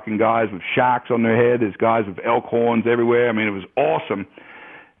 There's fucking guys with sharks on their head. There's guys with elk horns everywhere. I mean, it was awesome.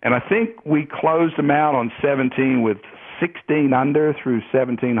 And I think we closed them out on 17 with 16 under through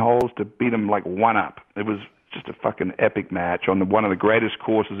 17 holes to beat them like one up. It was just a fucking epic match on one of the greatest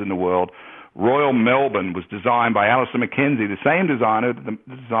courses in the world. Royal Melbourne was designed by Alistair Mackenzie, the same designer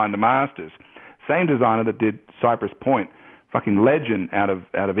that designed the Masters, same designer that did Cypress Point, fucking legend out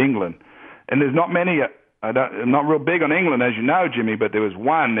of England. And there's not many. I'm not real big on England, as you know, Jimmy, but there was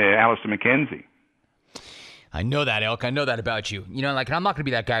one there, Alistair Mackenzie. I know that, Elk. I know that about you. And I'm not going to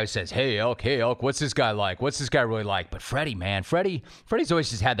be that guy who says, hey, Elk, what's this guy like? What's this guy really like? But Freddie, man, Freddie's always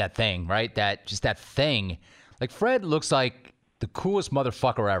just had that thing, right? That thing. Like, Fred looks like the coolest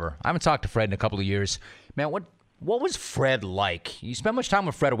motherfucker ever. I haven't talked to Fred in a couple of years. Man, what was Fred like? You spend much time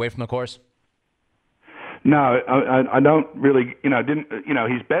with Fred away from the course? No, I don't really,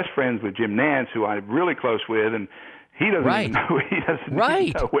 he's best friends with Jim Nance, who I'm really close with, and he doesn't even know,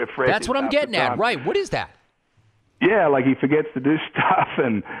 even know where Fred is. That's what I'm getting at. Right. What is that? Yeah, like he forgets to do stuff,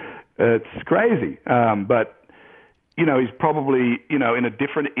 and it's crazy. But, he's probably, in a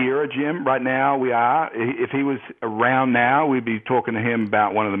different era, Jim, right now we are. If he was around now, we'd be talking to him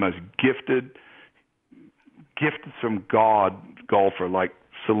about one of the most gifted from God golfer, like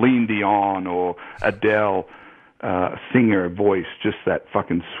Celine Dion or Adele, singer voice, just that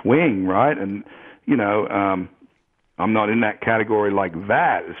fucking swing, right? And, I'm not in that category like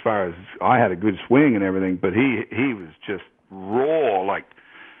that as far as I had a good swing and everything, but he was just raw, like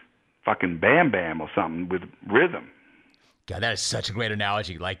fucking Bam Bam or something with rhythm. God, that is such a great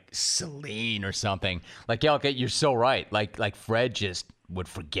analogy, like Celine or something. Like, Elk, you're so right. Like Fred just would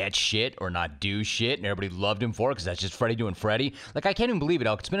forget shit or not do shit, and everybody loved him for it because that's just Freddie doing Freddie. Like, I can't even believe it,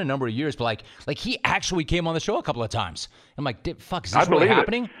 Elk. It's been a number of years, but like he actually came on the show a couple of times. I'm like, fuck, is this really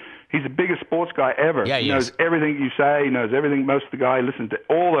happening? He's the biggest sports guy ever. Yeah, he knows everything you say. He knows everything. Most of the guy listens to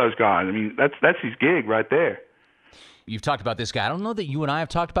all those guys. I mean, that's his gig right there. You've talked about this guy. I don't know that you and I have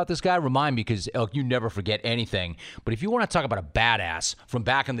talked about this guy. Remind me, because, Elk, you never forget anything. But if you want to talk about a badass from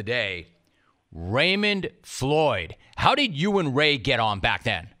back in the day, Raymond Floyd. How did you and Ray get on back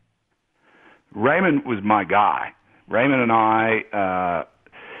then? Raymond was my guy. Raymond and I,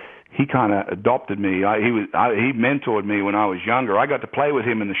 he kind of adopted me. He mentored me when I was younger. I got to play with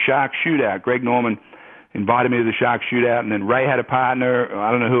him in the Shark Shootout. Greg Norman invited me to the Shark Shootout, and then Ray had a partner.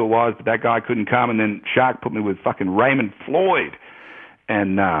 I don't know who it was, but that guy couldn't come, and then Shark put me with fucking Raymond Floyd.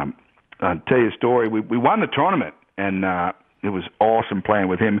 And I'll tell you a story. We won the tournament, and it was awesome playing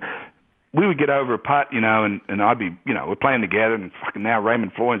with him. We would get over a putt, and I'd be, we're playing together, and fucking now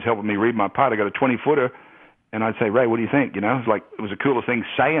Raymond Floyd's helping me read my putt. I got a 20-footer, and I'd say, Ray, what do you think? It was the coolest thing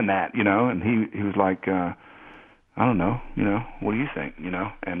saying that, and he was like, I don't know, what do you think,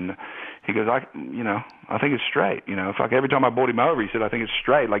 And he goes, I think it's straight, Fuck, every time I brought him over, he said, I think it's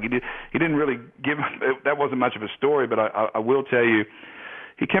straight. Like, he didn't really give, that wasn't much of a story, but I will tell you,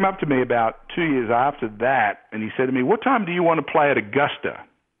 he came up to me about 2 years after that, and he said to me, what time do you want to play at Augusta?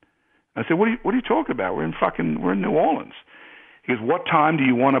 I said, what are you talking about? We're in New Orleans. He goes, what time do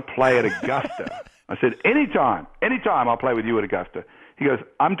you want to play at Augusta? I said, anytime I'll play with you at Augusta. He goes,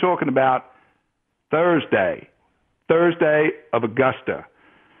 I'm talking about Thursday of Augusta.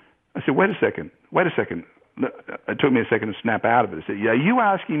 I said, wait a second. It took me a second to snap out of it. I said, are you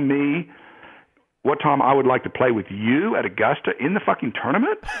asking me what time I would like to play with you at Augusta in the fucking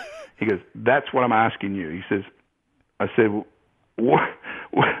tournament? He goes, that's what I'm asking you. He says, I said, what?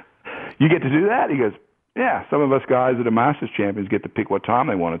 You get to do that? He goes, yeah, some of us guys that are Masters champions get to pick what time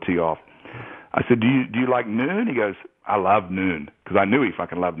they want to tee off. I said, do you like noon? He goes, I love noon, because I knew he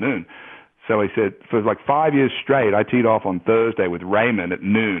fucking loved noon. So he said, for like 5 years straight, I teed off on Thursday with Raymond at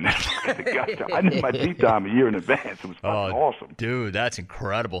noon. I knew my tee time a year in advance. It was fucking awesome. Dude, that's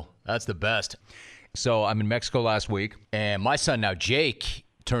incredible. That's the best. So I'm in Mexico last week, and my son now, Jake,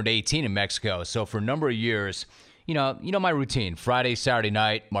 turned 18 in Mexico. So for a number of years, you know my routine. Friday, Saturday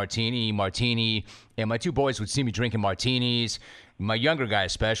night, martini, and my two boys would see me drinking martinis. My younger guy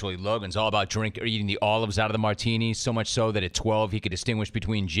especially, Logan's all about eating the olives out of the martinis, so much so that at 12 he could distinguish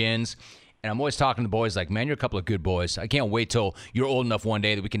between gins. And I'm always talking to the boys like, man, you're a couple of good boys. I can't wait till you're old enough one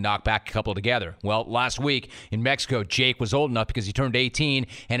day that we can knock back a couple together. Well, last week in Mexico, Jake was old enough because he turned 18,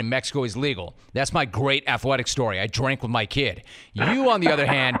 and in Mexico he's legal. That's my great athletic story. I drank with my kid. You, on the other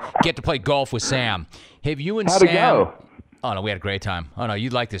hand, get to play golf with Sam. Have you and How'd Sam... it go? Oh, no, we had a great time. Oh, no,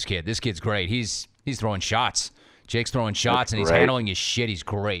 you'd like this kid. This kid's great. He's throwing shots. Jake's throwing shots, and he's handling his shit. He's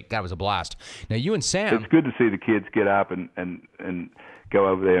great. That was a blast. Now, you and Sam... It's good to see the kids get up and go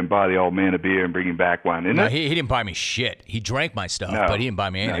over there and buy the old man a beer and bring him back one, isn't it? He didn't buy me shit. He drank my stuff, but he didn't buy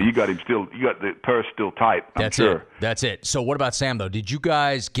me anything. No, you got the purse still tight, I'm sure. That's it. So what about Sam, though? Did you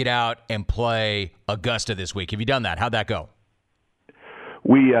guys get out and play Augusta this week? Have you done that? How'd that go?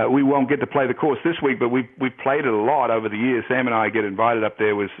 We won't get to play the course this week, but we've played it a lot over the years. Sam and I get invited up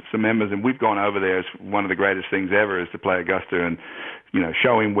there with some members, and we've gone over there. It's one of the greatest things ever is to play Augusta and,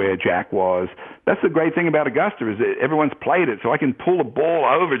 show him where Jack was. That's the great thing about Augusta is that everyone's played it. So I can pull a ball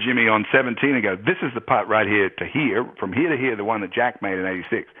over Jimmy on 17 and go, this is the putt right here to here, from here to here, the one that Jack made in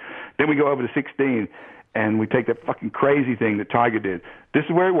 86. Then we go over to 16, and we take that fucking crazy thing that Tiger did. This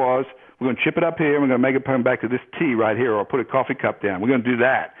is where he was. We're going to chip it up here, and we're going to make it come back to this tee right here, or put a coffee cup down. We're going to do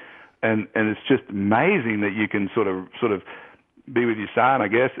that. And it's just amazing that you can sort of be with your son, I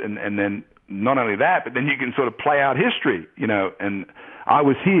guess, and then not only that, but then you can sort of play out history, and I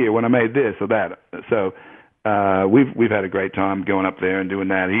was here when I made this or that. So we've had a great time going up there and doing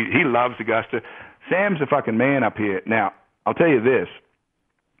that. He loves Augusta. Sam's a fucking man up here. Now, I'll tell you this.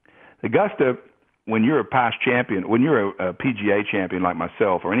 Augusta, when you're a past champion, when you're a PGA champion like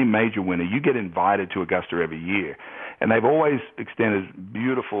myself or any major winner, you get invited to Augusta every year. And they've always extended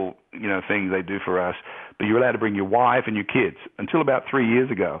beautiful, things they do for us. But you're allowed to bring your wife and your kids until about 3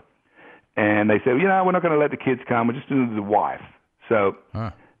 years ago. And they said, we're not going to let the kids come. We're just doing the wife. So,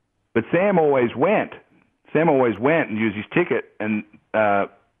 but Sam always went. Sam always went and used his ticket. And the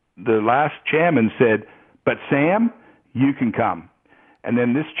last chairman said, but Sam, you can come. And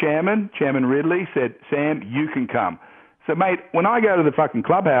then this chairman Ridley, said, Sam, you can come. So, mate, when I go to the fucking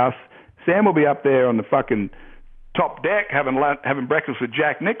clubhouse, Sam will be up there on the fucking top deck having breakfast with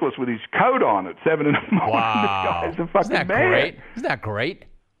Jack Nicklaus with his coat on at 7 in the morning. Wow. This guy's a fucking man. Great? Isn't that great?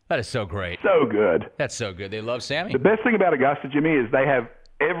 That is so great. So good. That's so good. They love Sammy. The best thing about Augusta, Jimmy, is they have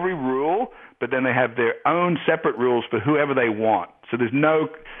every rule, but then they have their own separate rules for whoever they want. So there's not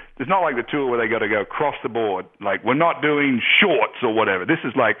like the tour where they got to go across the board. Like, we're not doing shorts or whatever. This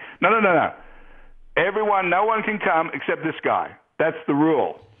is like, no. No one can come except this guy. That's the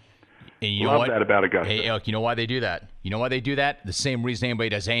rule. And you Love that about Augusta. Hey, Elk, you know why they do that? You know why they do that? The same reason anybody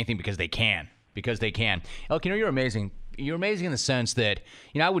does anything, because they can. Because they can. Elk, you're amazing. You're amazing in the sense that,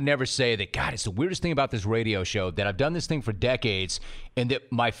 I would never say that, God, it's the weirdest thing about this radio show, that I've done this thing for decades, and that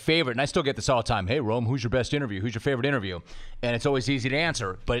my favorite, and I still get this all the time, hey, Rome, who's your best interview? Who's your favorite interview? And it's always easy to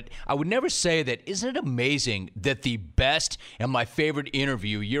answer. But I would never say that, isn't it amazing that the best and my favorite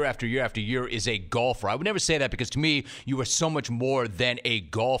interview year after year after year is a golfer? I would never say that, because to me, you are so much more than a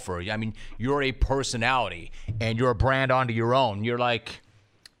golfer. I mean, you're a personality, and you're a brand onto your own. You're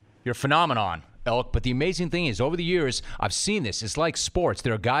a phenomenon, Elk. But the amazing thing is, over the years, I've seen this. It's like sports.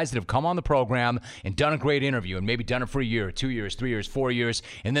 There are guys that have come on the program and done a great interview and maybe done it for a year, 2 years, 3 years, 4 years,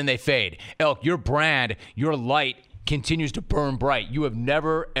 and then they fade. Elk, your brand, your light continues to burn bright. You have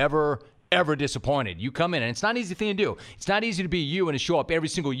never, ever disappointed. You come in, and it's not an easy thing to do. It's not easy to be you and to show up every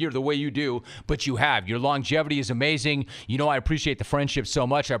single year the way you do, but you have. Your longevity is amazing. I appreciate the friendship so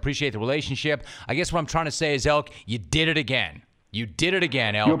much. I appreciate the relationship. I guess what I'm trying to say is, Elk, you did it again. You did it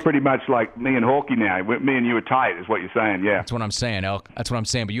again, Elk. You're pretty much like me and Hawkey now. Me and you are tight, is what you're saying, yeah. That's what I'm saying, Elk. That's what I'm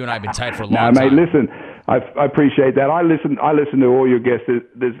saying. But you and I have been tight for a No, long mate, time. listen, I appreciate that. I listen to all your guests.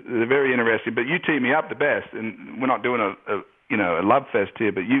 They're very interesting, but you tee me up the best. And we're not doing a love fest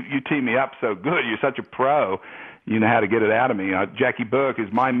here, but you tee me up so good. You're such a pro. You know how to get it out of me. Jackie Burke is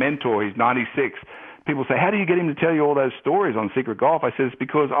my mentor. He's 96. People say, how do you get him to tell you all those stories on Secret Golf? I says,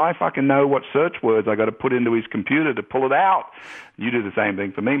 because I fucking know what search words I got to put into his computer to pull it out. You do the same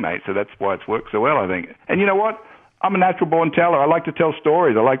thing for me, mate. So that's why it's worked so well, I think. And you know what? I'm a natural born teller. I like to tell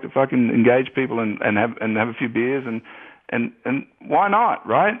stories. I like to fucking engage people and have a few beers and why not,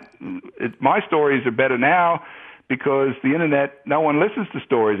 right? My stories are better now because the internet, no one listens to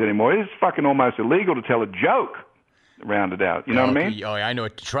stories anymore. It's fucking almost illegal to tell a joke. Rounded out. You know what I mean? Oh, I know.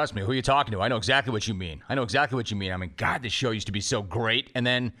 Trust me. Who are you talking to? I know exactly what you mean. I mean, God, this show used to be so great. And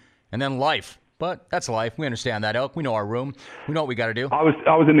then life. But that's life. We understand that, Elk. We know our room. We know what we got to do. I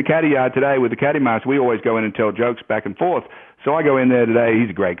was in the caddy yard today with the caddy master. We always go in and tell jokes back and forth. So I go in there today.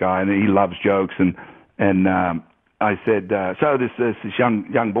 He's a great guy, and he loves jokes. And I said, so this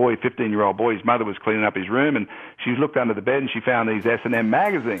young boy, 15-year-old boy, his mother was cleaning up his room, and she looked under the bed, and she found these S&M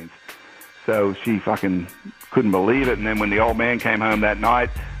magazines. So she fucking couldn't believe it. And then when the old man came home that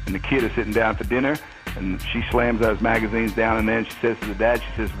night and the kid is sitting down for dinner and she slams those magazines down in there and she says to the dad,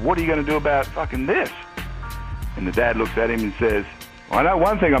 she says, what are you going to do about fucking this? And the dad looks at him and says, well, I know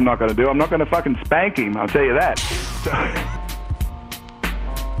one thing I'm not going to do. I'm not going to fucking spank him. I'll tell you that.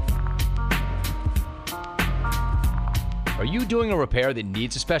 Are you doing a repair that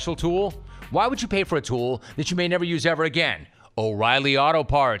needs a special tool? Why would you pay for a tool that you may never use ever again? O'Reilly Auto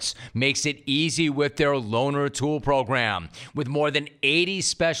Parts makes it easy with their loaner tool program. With more than 80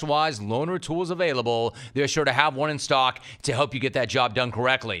 specialized loaner tools available, they're sure to have one in stock to help you get that job done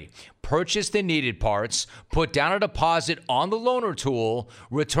correctly. Purchase the needed parts, put down a deposit on the loaner tool,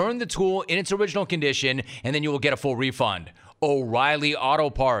 return the tool in its original condition, and then you will get a full refund. O'Reilly Auto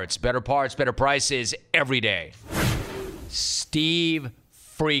Parts, better prices every day. Steve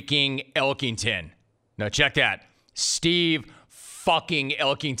freaking Elkington. Now check that. Steve fucking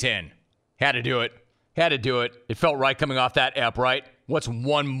Elkington. Had to do it. It felt right coming off that F, right? What's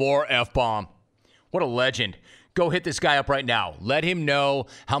one more F-bomb? What a legend. Go hit this guy up right now. Let him know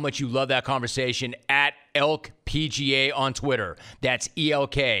how much you love that conversation at ElkPGA on Twitter. That's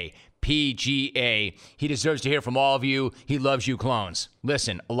ELK. PGA. He deserves to hear from all of you. He loves you clones.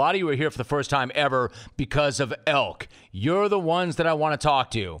 Listen, a lot of you are here for the first time ever because of Elk. You're the ones that I want to talk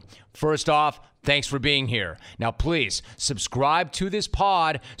to. First off, thanks for being here. Now, please subscribe to this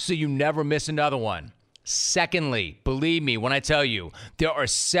pod so you never miss another one. Secondly, believe me when I tell you, there are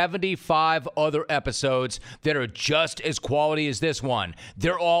 75 other episodes that are just as quality as this one.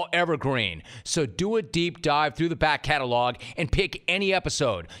 They're all evergreen. So do a deep dive through the back catalog and pick any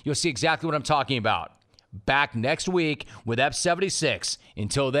episode. You'll see exactly what I'm talking about. Back next week with Ep 76.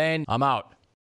 Until then, I'm out.